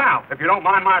to the South, if you don't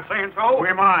mind my saying so.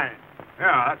 We mind.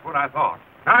 Yeah, that's what I thought.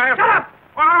 Now, shut up!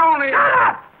 Shut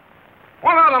up!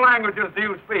 What other languages do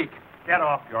you speak? Get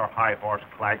off your high horse,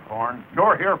 Claghorn.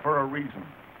 You're here for a reason.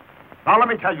 Now, let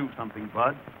me tell you something,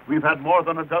 Bud. We've had more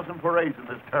than a dozen parades in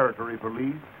this territory for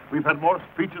Lee. We've had more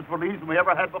speeches for Lee than we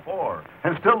ever had before.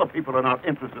 And still the people are not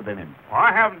interested in him. Well,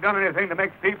 I haven't done anything to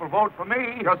make people vote for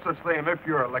me. Just the same, if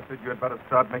you're elected, you'd better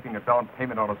start making a down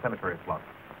payment on a cemetery plot.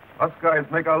 Us guys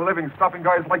make our living stopping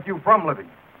guys like you from living.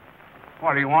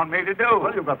 What do you want me to do?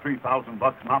 Well, you've got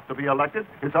 $3,000 not to be elected.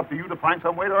 It's up to you to find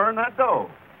some way to earn that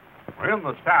dough. Well, in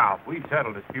the South, we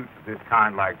settle disputes of this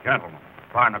kind like gentlemen,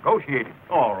 by negotiating.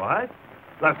 All right.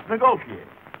 Let's negotiate.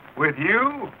 With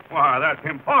you? Why, that's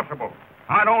impossible.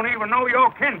 I don't even know your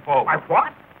kinfolk. My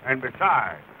what? And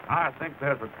besides, I think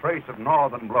there's a trace of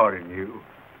northern blood in you.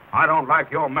 I don't like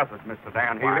your methods, Mr.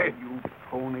 Dan Healy. Why, you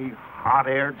phony,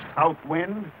 hot-aired south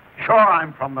wind? Sure,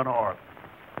 I'm from the north.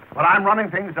 But I'm running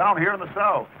things down here in the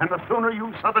south. And the sooner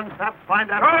you southern saps find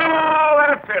out... Oh,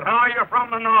 that's it, huh? You're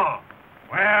from the north.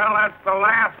 Well, that's the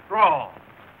last straw.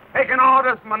 Taking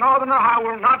orders from a northerner I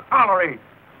will not tolerate.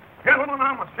 Gentlemen,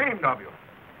 I'm ashamed of you.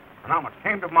 And I'm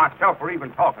ashamed of myself for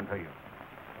even talking to you.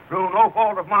 Through no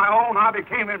fault of my own, I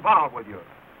became involved with you.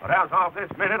 But as of this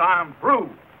minute, I'm through.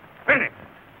 Finished.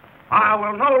 I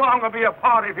will no longer be a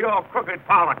part of your crooked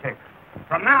politics.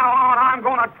 From now on, I'm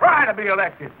going to try to be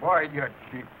elected. Why, you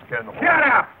cheap general. Shut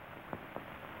up!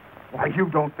 Why, you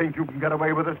don't think you can get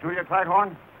away with this, do you,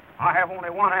 Claghorn? I have only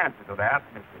one answer to that,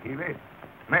 Mr. Healy.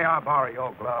 May I borrow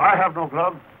your gloves? I have no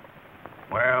gloves.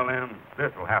 Well, then,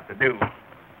 this will have to do.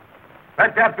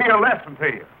 Let that be a lesson to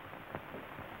you.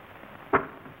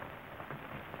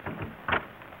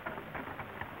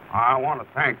 I want to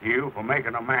thank you for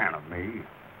making a man of me.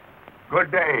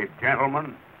 Good day,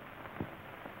 gentlemen.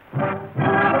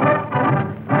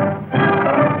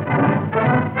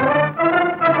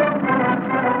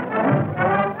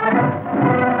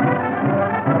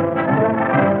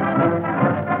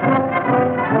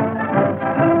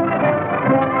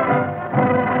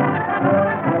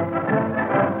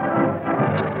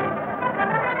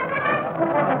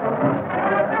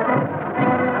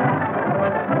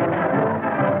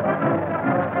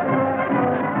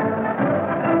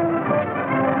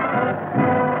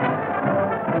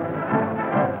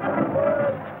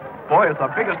 It's the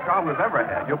biggest crowd we've ever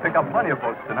had. You'll pick up plenty of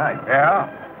votes tonight.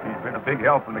 Yeah? He's been a big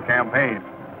help in the campaign.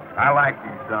 I like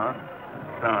you, son.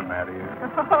 Son, that is.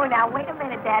 Oh, now, wait a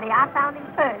minute, Daddy. I found him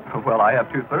first. Well, I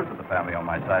have 2/3 of the family on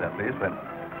my side, at least. But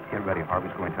get ready.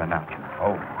 Harvey's going to announce you.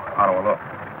 Oh, how do I look?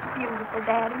 Beautiful,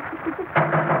 Daddy.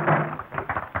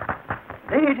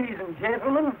 Ladies and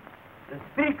gentlemen, the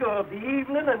speaker of the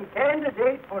evening and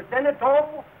candidate for Senator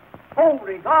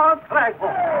Beauregard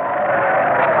Claghorn.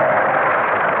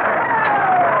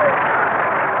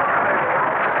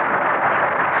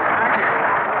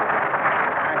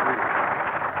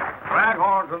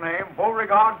 Claghorn's the name.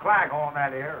 Beauregard Claghorn,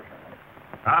 that is.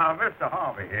 Mr.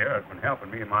 Harvey here has been helping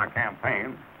me in my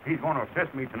campaign. He's going to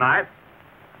assist me tonight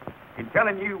in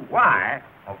telling you why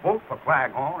a vote for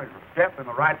Claghorn is a step in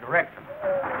the right direction.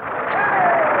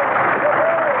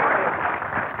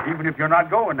 Even if you're not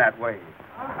going that way.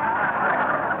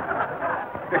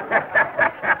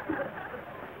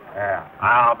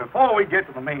 Before we get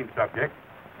to the main subject,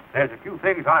 there's a few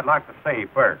things I'd like to say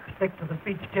first. Stick to the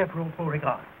speech, General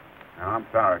Beauregard. Now, I'm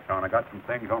sorry, son. I got some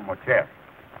things on my chest.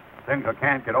 Things I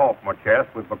can't get off my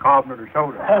chest with bicarbonate of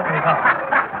soda. Beauregard.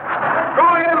 Go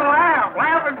ahead and laugh.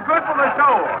 Laughing's good for the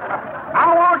soul.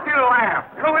 I want you to laugh.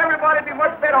 You know, everybody'd be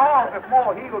much better off if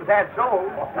more heels had souls.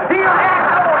 Heels had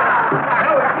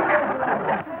souls!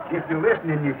 If you're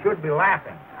listening, you should be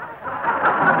laughing.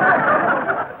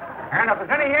 And if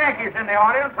there's any Yankees in the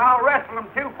audience, I'll wrestle them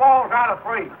 2 falls out of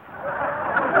 3.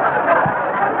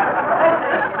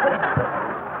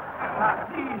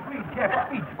 Please read Jeff's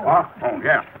speech for Oh,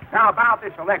 yeah. Now, about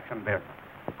this election business,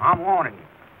 I'm warning you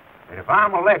that if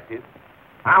I'm elected,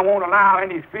 I won't allow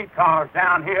any streetcars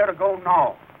down here to go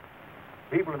north.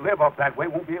 People that live up that way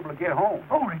won't be able to get home.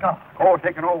 Beauregard. Of course,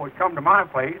 they can always come to my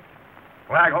place,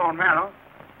 Claghorn Manor,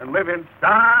 and live in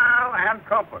style and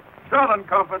comfort. Southern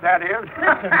comfort, that is.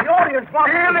 Listen, the audience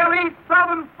wants and they'll eat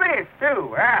southern fish,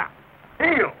 too, yeah.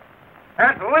 Eel.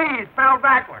 That's Lee spelled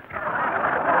backwards.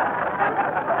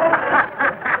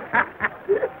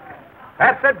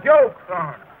 That's a joke,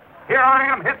 son. Here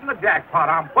I am hitting the jackpot.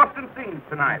 I'm busting scenes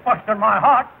tonight. Busting my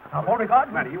heart. Now,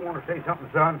 Beauregard. Now, do you want to say something,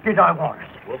 son? Did I want it?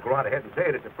 Well, go right ahead and say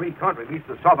it. It's a free country, at least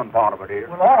the southern part of it is.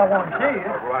 Well, all I want to say is...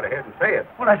 Well, go right ahead and say it.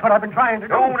 Well, that's what I've been trying to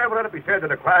do. Don't ever let it be said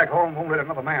that a Claghorn won't let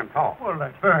another man talk. Well,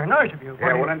 that's very nice of you.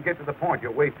 Yeah, well, then get to the point.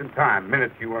 You're wasting time.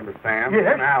 Minutes, you understand.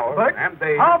 Yes, and hours but and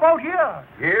days. How about years?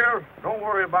 Years? Don't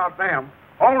worry about them.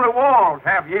 Only walls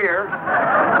have years.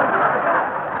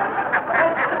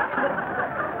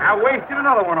 I wasted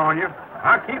another one on you.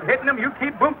 I keep hitting them, you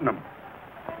keep booting them.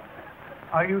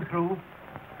 Are you through?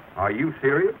 Are you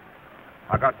serious?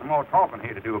 I got some more talking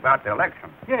here to do about the election.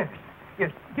 Yes.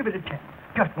 Give it a chance.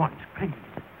 Just once, please.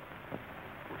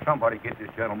 Will somebody get this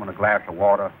gentleman a glass of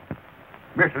water?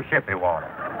 Mississippi water.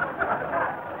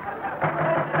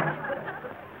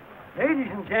 Ladies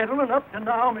and gentlemen, up to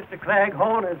now, Mr.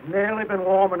 Claghorn has merely been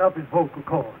warming up his vocal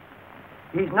cords.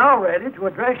 He's now ready to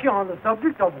address you on the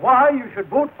subject of why you should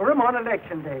vote for him on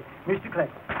Election Day. Mr.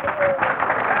 Claghorn.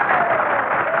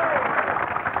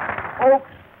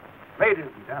 Folks, ladies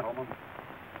and gentlemen,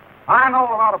 I know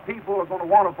a lot of people are going to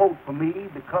want to vote for me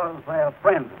because they're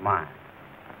friends of mine.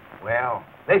 Well,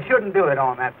 they shouldn't do it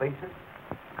on that basis,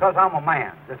 because I'm a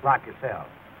man, just like yourself.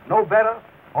 No better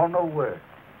or no worse.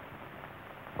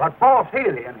 But Boss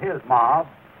Healy and his mob,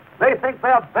 they think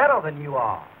they're better than you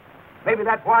are. Maybe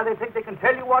that's why they think they can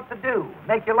tell you what to do,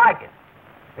 make you like it,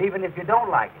 even if you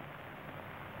don't like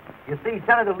it. You see,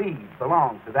 Senator Leeds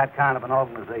belongs to that kind of an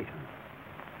organization.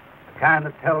 The kind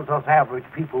that tells us average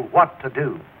people what to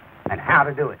do and how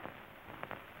to do it.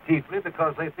 Chiefly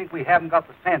because they think we haven't got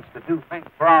the sense to do things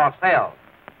for ourselves.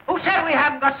 Who said we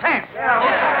haven't got sense? But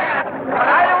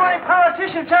I don't want any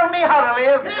politician telling me how to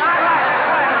live.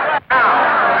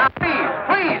 Now,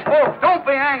 please, folks, don't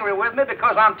be angry with me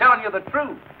because I'm telling you the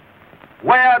truth.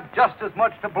 We're just as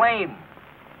much to blame.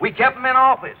 We kept him in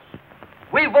office.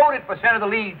 We voted for Senator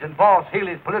Leeds and Boss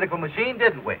Healy's political machine,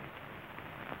 didn't we?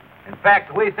 In fact,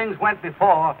 the way things went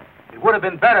before, it would have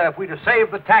been better if we'd have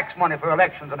saved the tax money for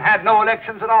elections and had no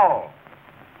elections at all.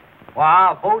 Well,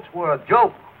 our votes were a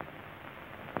joke.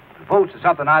 The votes is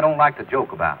something I don't like to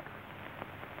joke about.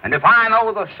 And if I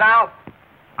know the South,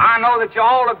 I know that you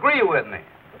all agree with me.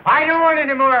 I don't want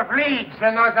any more of Leeds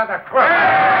than those other crooks.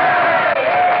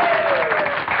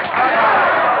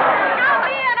 Count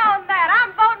me in on that.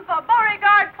 I'm voting for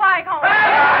Beauregard Claghorn.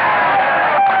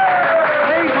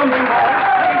 Say something, boy.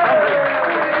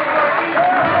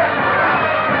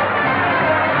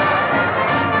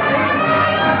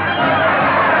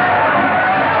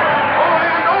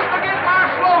 Don't forget my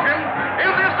slogan.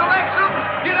 In this election,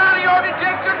 get out of your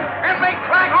dejection and make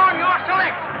Claghorn your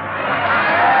selection.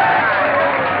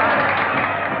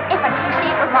 If I could see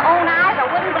it with my own eyes, I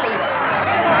wouldn't believe it.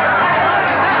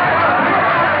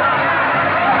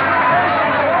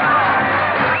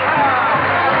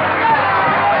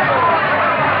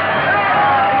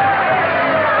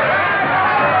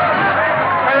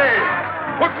 Hey,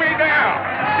 put me down.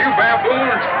 You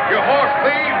baboons, you horse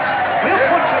thieves. We'll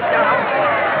put you down.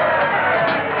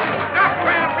 Stop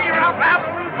trying to be around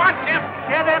baboons. Watch him.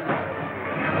 Shut up.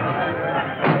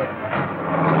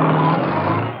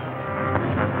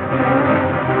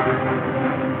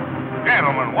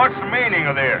 Gentlemen, what's the meaning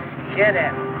of this? Shut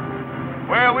up.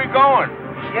 Where are we going?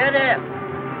 Shut up.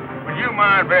 Would you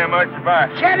mind very much if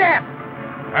I... Shut up.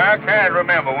 I can't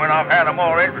remember when I've had a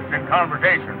more interesting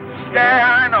conversation. Yeah,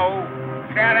 I know.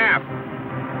 Shut up.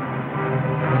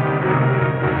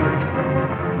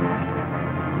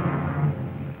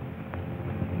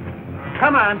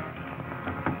 Come on.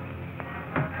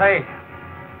 Say,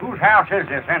 whose house is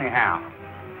this, anyhow?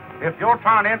 If you're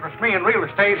trying to interest me in real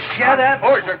estate... Shut up.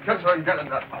 Boys, you kiss her and get in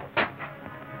that house.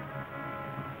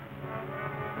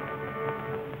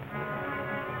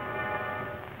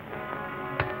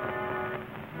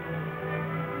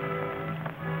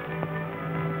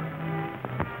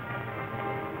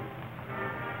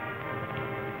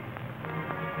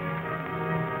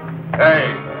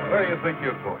 Hey, where do you think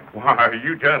you're going? Why,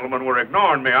 you gentlemen were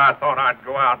ignoring me. I thought I'd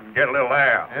go out and get a little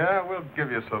air. Yeah, we'll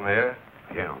give you some air.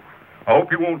 Yeah. I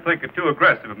hope you won't think it too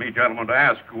aggressive of me, gentlemen, to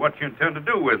ask what you intend to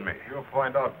do with me. You'll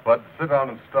find out, Bud. Sit down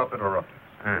and stop interrupting.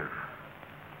 Yeah.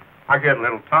 I get a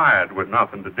little tired with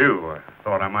nothing to do. I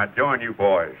thought I might join you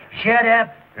boys. Shut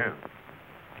up. Yeah.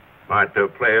 Might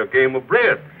play a game of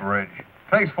bridge. Bridge.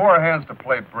 Takes 4 hands to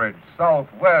play bridge. South,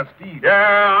 west, east. Yeah,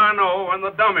 I know, and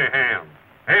the dummy hand.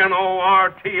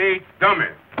 North, dummy.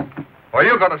 Well,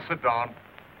 you gotta sit down.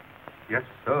 Yes,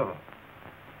 sir.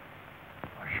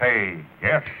 I say,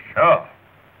 yes, sir.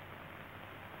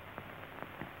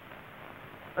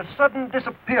 The sudden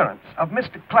disappearance of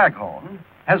Mr. Claghorn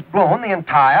has blown the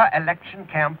entire election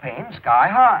campaign sky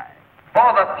high.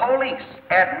 For the police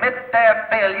admit their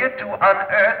failure to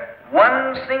unearth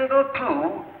one single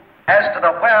clue as to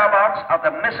the whereabouts of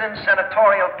the missing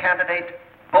senatorial candidate,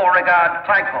 Beauregard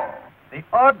Claghorn. The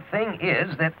odd thing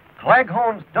is that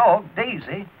Claghorn's dog,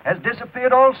 Daisy, has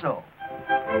disappeared also.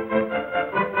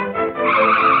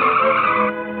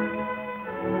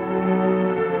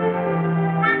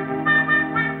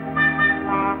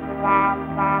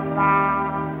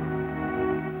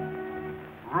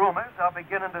 Rumors are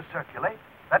beginning to circulate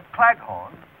that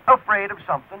Claghorn, afraid of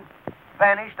something,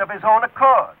 vanished of his own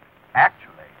accord.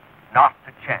 Actually, not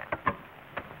to chance.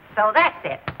 So that's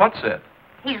it. What's it?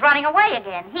 He's running away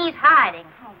again. He's hiding.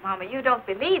 Oh, Mama, you don't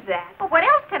believe that. Well, what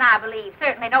else can I believe?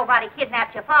 Certainly nobody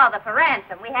kidnapped your father for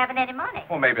ransom. We haven't any money.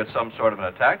 Well, maybe it's some sort of an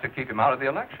attack to keep him out of the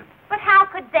election. But how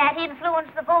could that influence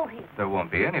the voting? There won't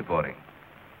be any voting.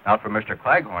 Not for Mr.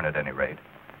 Claghorn, at any rate.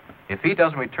 If he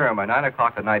doesn't return by 9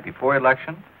 o'clock the night before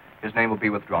election, his name will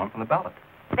be withdrawn from the ballot.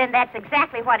 Then that's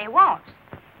exactly what he wants.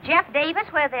 Jeff Davis,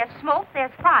 where there's smoke, there's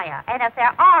fire. And if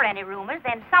there are any rumors,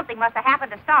 then something must have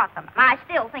happened to start them. I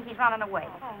still think he's running away.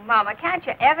 Oh, Mama, can't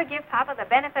you ever give Papa the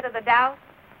benefit of the doubt?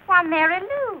 Why, Mary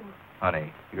Lou.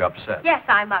 Honey, you're upset. Yes,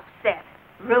 I'm upset.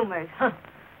 Rumors, huh?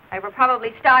 They were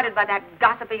probably started by that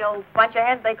gossipy old bunch of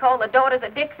heads they call the Daughters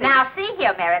of Dixie. Now, see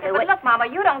here, Mary Lou. But look, Mama,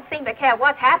 you don't seem to care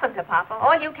what's happened to Papa.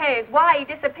 All you care is why he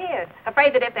disappeared.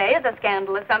 Afraid that if there is a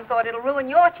scandal of some sort, it'll ruin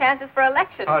your chances for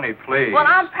election. Honey, please. Well,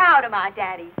 I'm proud of my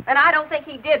daddy, and I don't think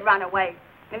he did run away.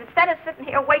 And instead of sitting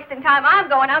here wasting time, I'm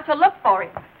going out to look for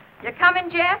him. You coming,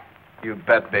 Jeff? You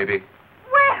bet, baby.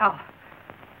 Well...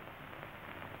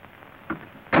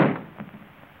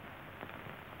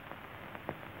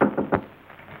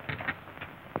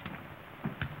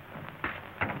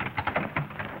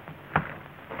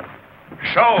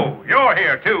 So, you're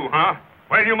here, too, huh?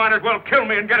 Well, you might as well kill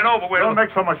me and get it over with. Don't make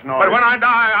so much noise. But when I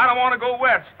die, I don't want to go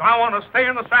west. I want to stay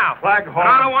in the south. Claghorn. And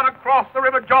I don't want to cross the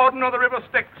River Jordan or the River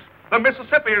Styx. The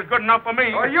Mississippi is good enough for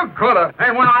me. Oh, you coulda.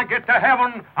 And when I get to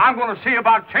heaven, I'm going to see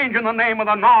about changing the name of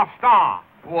the North Star.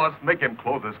 Let's make him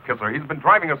close his kisser. He's been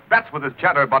driving us bats with his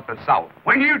chatter about the South.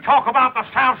 When you talk about the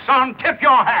South, son, tip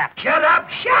your hat. Shut up,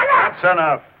 shut up. That's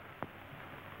enough.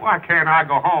 Why can't I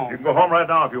go home? You can go home right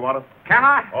now if you want to. Can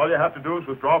I? All you have to do is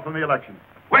withdraw from the election.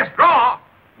 Withdraw?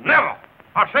 Never.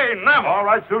 I say never. All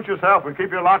right, suit yourself. We'll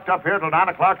keep you locked up here till 9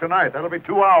 o'clock tonight. That'll be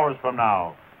 2 hours from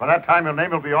now. By that time, your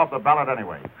name will be off the ballot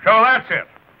anyway. So that's it.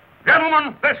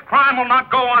 Gentlemen, this crime will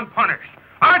not go unpunished.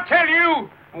 I tell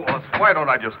you... Well, why don't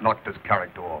I just knock this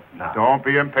character off now? Don't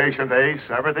be impatient, Ace.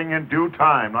 Everything in due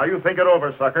time. Now, you think it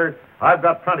over, sucker. I've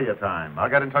got plenty of time.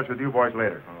 I'll get in touch with you boys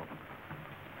later.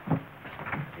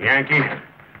 Yankee.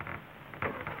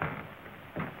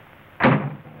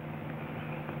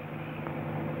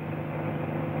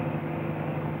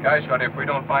 Guys, honey, if we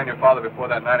don't find your father before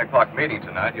that 9 o'clock meeting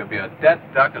tonight, you'll be a dead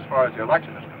duck as far as the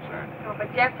election is concerned. Oh,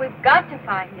 but Jeff, we've got to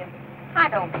find him. I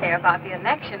don't care about the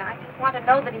election. I just want to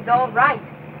know that he's all right.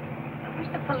 I wish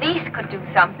the police could do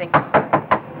something.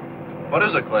 What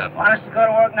is it, Cliff? Want us to go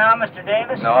to work now, Mr.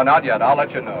 Davis? No, not yet. I'll let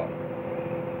you know.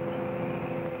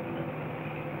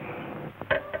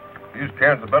 These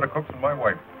cans are better cooks than my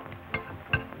wife.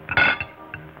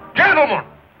 Gentlemen,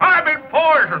 I've been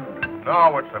poisoned.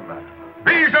 Now, what's the matter?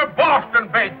 These are Boston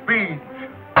baked beans.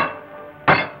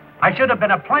 I should have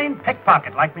been a plain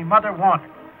pickpocket like me mother wanted.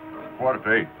 Quarter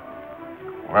to 8.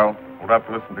 Well, we'll have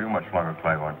to listen to you much longer,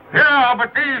 Claghorn. Yeah,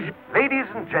 but these... Ladies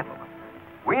and gentlemen,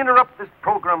 we interrupt this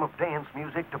program of dance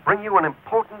music to bring you an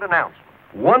important announcement.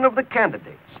 One of the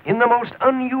candidates in the most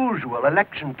unusual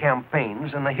election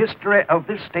campaigns in the history of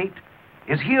this state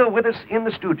is here with us in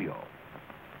the studio.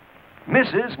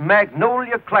 Mrs.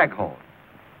 Magnolia Claghorn.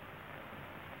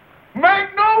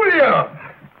 Magnolia!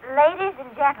 Ladies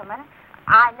and gentlemen,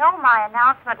 I know my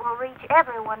announcement will reach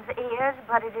everyone's ears,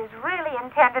 but it is really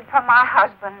intended for my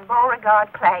husband,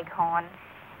 Beauregard Claghorn,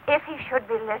 if he should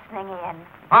be listening in.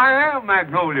 I am,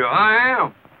 Magnolia, I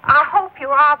am. I hope you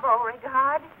are,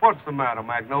 Beauregard. What's the matter,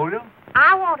 Magnolia?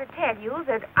 I want to tell you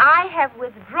that I have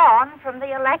withdrawn from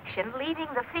the election, leaving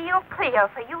the field clear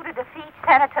for you to defeat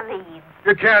Senator Leeds.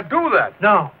 You can't do that.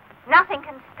 No. Nothing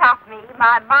can stop me.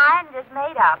 My mind is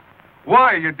made up.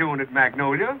 Why are you doing it,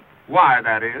 Magnolia? Why,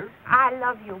 that is? I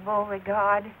love you,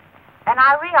 Beauregard. And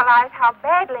I realize how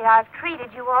badly I've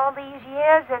treated you all these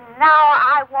years, and now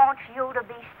I want you to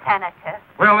be senator.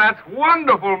 Well, that's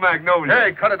wonderful, Magnolia.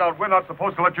 Hey, cut it out. We're not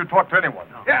supposed to let you talk to anyone.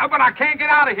 No. Yeah, but I can't get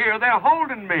out of here. They're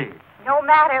holding me. No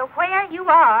matter where you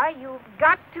are, you've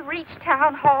got to reach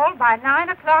Town Hall by 9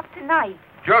 o'clock tonight.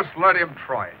 Just let him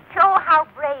try it. Show how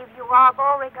brave you are,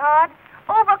 Beauregard.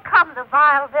 Overcome the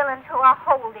vile villains who are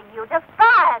holding you.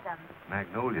 Defy them.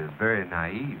 Magnolia is very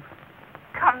naive.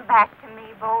 Come back to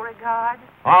me, Beauregard.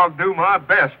 I'll do my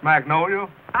best, Magnolia.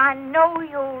 I know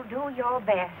you'll do your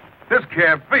best. This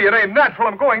can't be. It ain't natural.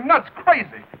 I'm going nuts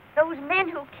crazy. Those men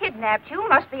who kidnapped you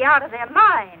must be out of their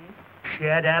minds.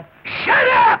 Shut up. Shut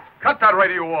up! Cut that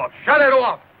radio off. Shut it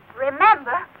off.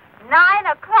 Remember, 9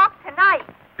 o'clock tonight.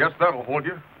 Guess that'll hold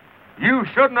you. You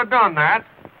shouldn't have done that.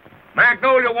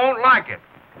 Magnolia won't like it.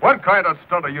 What kind of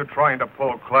stunt are you trying to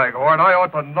pull, Claghorn? I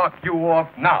ought to knock you off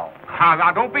now.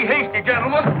 Now, don't be hasty,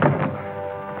 gentlemen.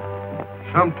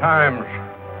 Sometimes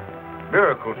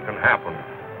miracles can happen.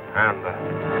 And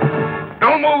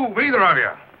don't move, either of you,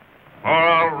 or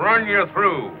I'll run you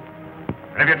through.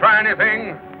 And if you try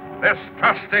anything, this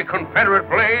trusty Confederate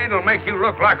blade will make you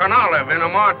look like an olive in a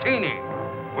martini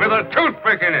with a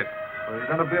toothpick in it. Well, you're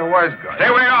going to be a wise guy. Stay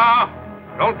where you are.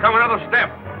 Don't come another step.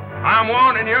 I'm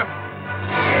warning you.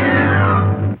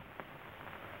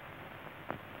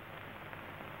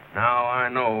 Now I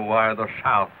know why the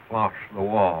South lost the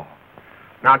war.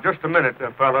 Now, just a minute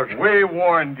there, fellas. We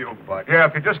warned you, Bud. Yeah,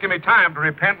 if you just give me time to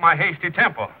repent my hasty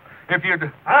temper. If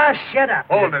you'd... Shut up.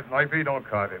 Hold it, Knifey. Don't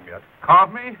card him yet.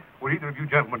 Carve me? Would either of you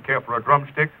gentlemen care for a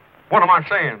drumstick? What am I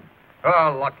saying?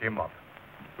 Lock him up.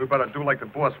 We better do like the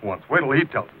boss wants. Wait till he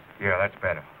tells us. Yeah, that's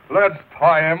better. Let's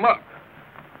tie him up.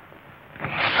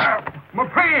 My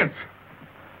pants!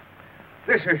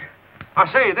 This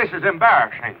is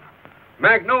embarrassing.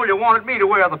 Magnolia wanted me to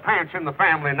wear the pants in the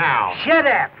family now. Shut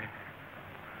up.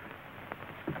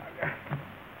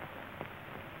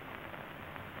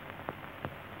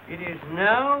 It is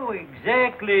now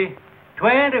exactly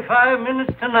 25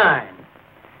 minutes to 9,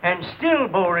 and still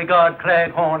Beauregard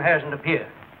Claghorn hasn't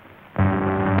appeared.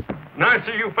 Nice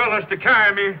of you fellas to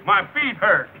carry me. My feet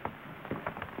hurt.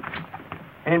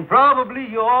 And probably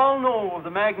you all know of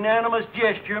the magnanimous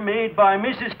gesture made by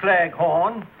Mrs.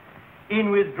 Claghorn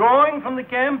in withdrawing from the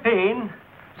campaign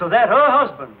so that her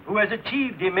husband, who has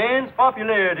achieved immense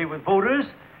popularity with voters,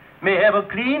 may have a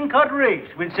clean-cut race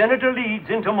with Senator Leeds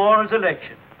in tomorrow's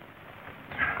election.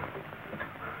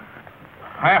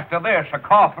 After this, a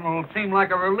coffin will seem like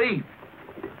a relief.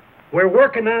 We're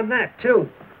working on that, too.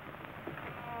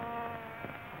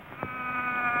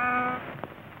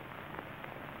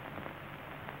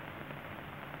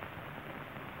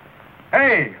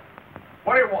 Hey,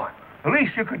 what do you want? The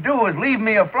least you could do is leave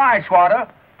me a fly swatter.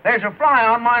 There's a fly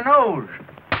on my nose.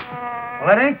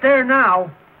 Well, it ain't there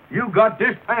now. You got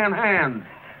dishpan hands.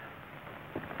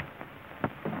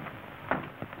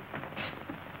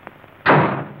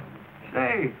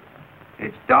 Say,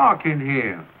 it's dark in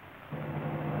here.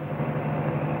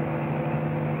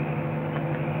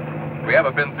 We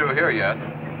haven't been through here yet.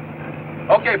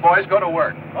 Okay, boys, go to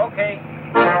work. Okay.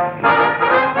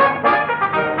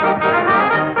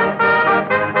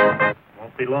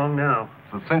 Won't be long now.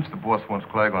 So since the boss wants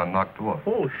Claghorn knocked off.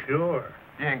 Oh, sure.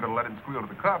 He ain't gonna let him squeal to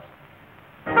the cops.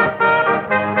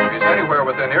 If he's anywhere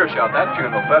within earshot, that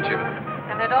tune will fetch him.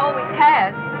 And it always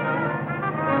has.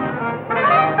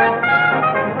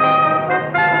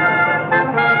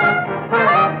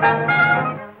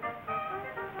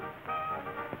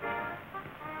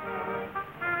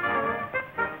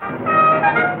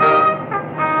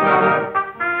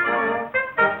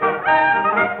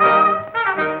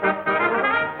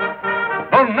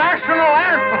 the national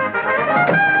anthem.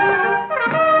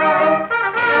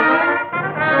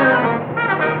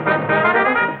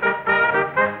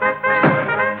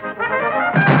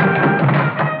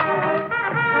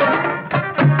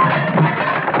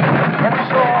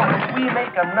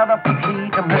 Another plea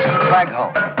to Mr.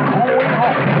 Claghorn. Going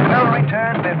home. He'll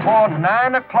return before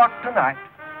 9 o'clock tonight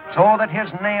so that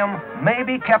his name may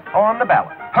be kept on the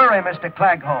ballot. Hurry, Mr.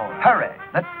 Claghorn. Hurry.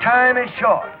 The time is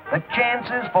short. The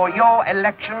chances for your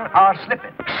election are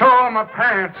slipping. So are my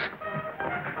pants.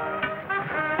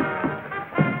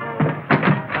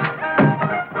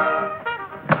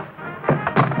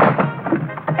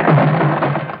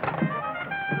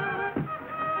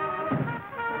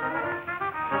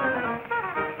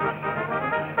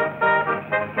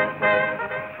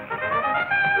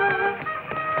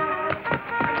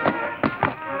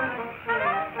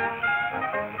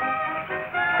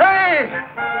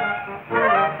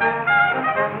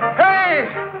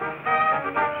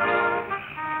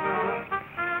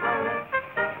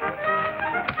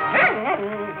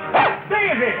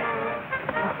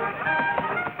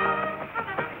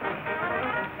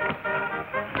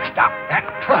 Stop that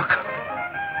truck.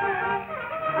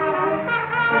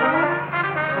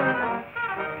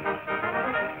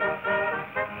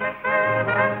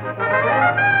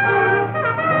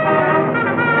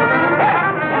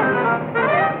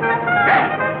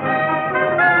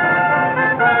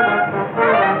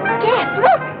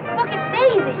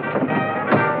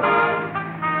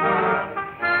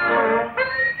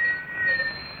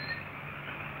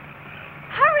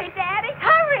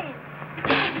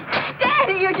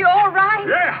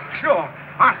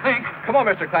 Come on,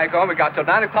 Mr. Claghorn. We got till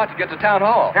 9 o'clock to get to town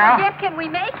hall. Jeff, can we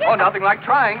make it? Oh, nothing like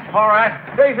trying. All right.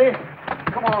 Daisy,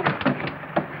 come on.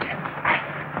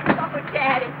 Oh,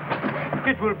 Daddy.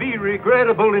 It will be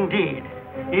regrettable indeed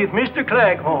if Mr.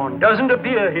 Claghorn doesn't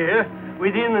appear here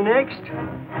within the next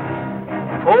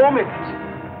 4 minutes.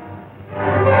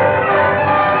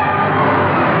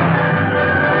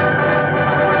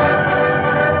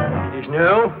 It is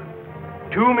now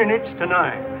 2 minutes to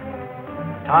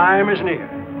 9. Time is near.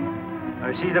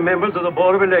 I see the members of the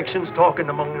Board of Elections talking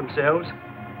among themselves.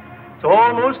 It's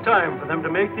almost time for them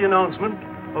to make the announcement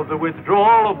of the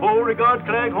withdrawal of Beauregard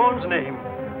Claghorn's name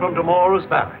from tomorrow's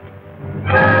ballot.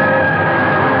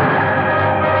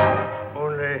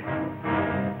 Only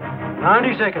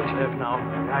 90 seconds left now.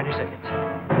 90 seconds.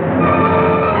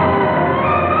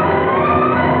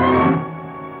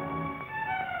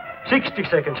 60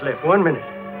 seconds left. 1 minute.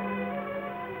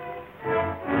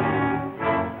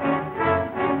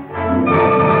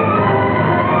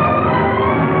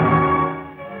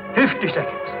 50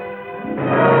 seconds.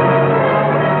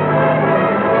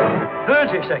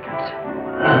 30 seconds.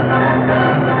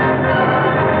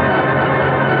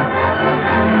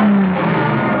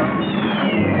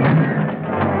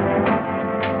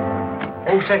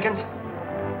 4 seconds.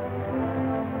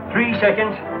 3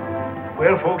 seconds.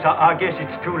 Well, folks, I guess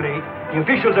it's too late. The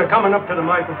officials are coming up to the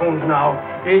microphones now.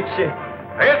 I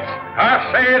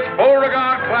say it's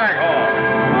Beauregard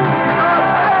Claghorn.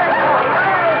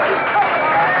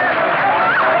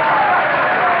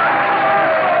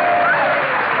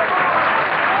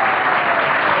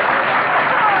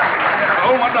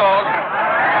 Oh, my dog.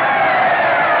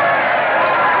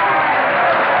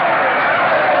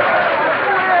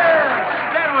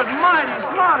 That was mighty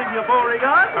smart of you,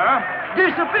 Beauregard.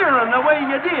 Disappearing the way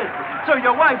you did, so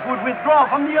your wife would withdraw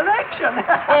from the election.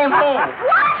 Oh, no.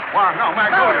 What? Why, no,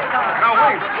 Magnolia. Now,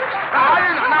 wait.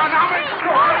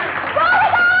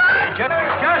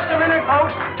 Just a minute,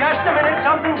 folks. Just a minute.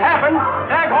 Something's happened.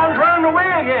 Claghorn's running away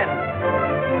again.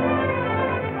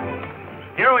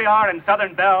 Here we are in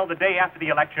Southern Belle the day after the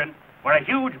election, where a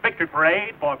huge victory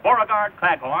parade for Beauregard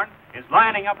Claghorn is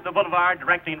lining up at the boulevard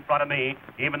directly in front of me,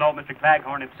 even though Mr.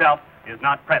 Claghorn himself is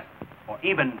not present. For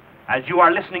even as you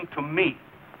are listening to me,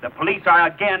 the police are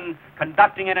again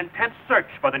conducting an intense search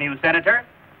for the new senator,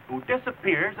 who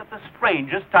disappears at the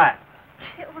strangest time.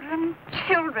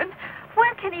 Children,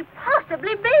 where can he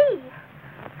possibly be?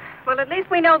 Well, at least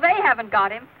we know they haven't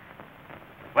got him.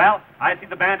 Well, I see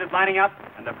the band is lining up,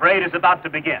 and the parade is about to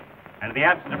begin. And in the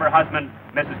absence of her husband,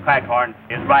 Mrs. Claghorn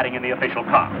is riding in the official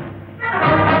car.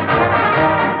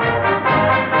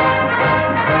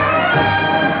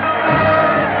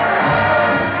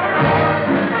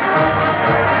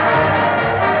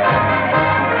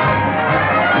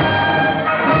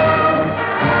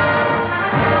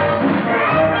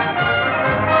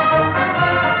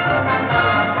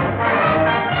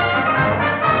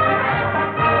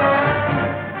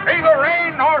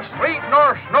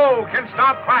 Snow can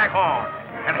stop Claghorn.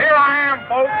 And here I am,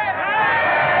 folks.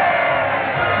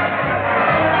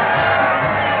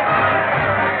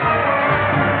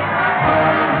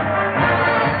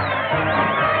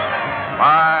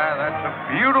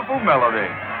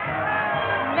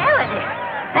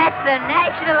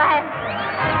 sensational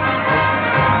answer.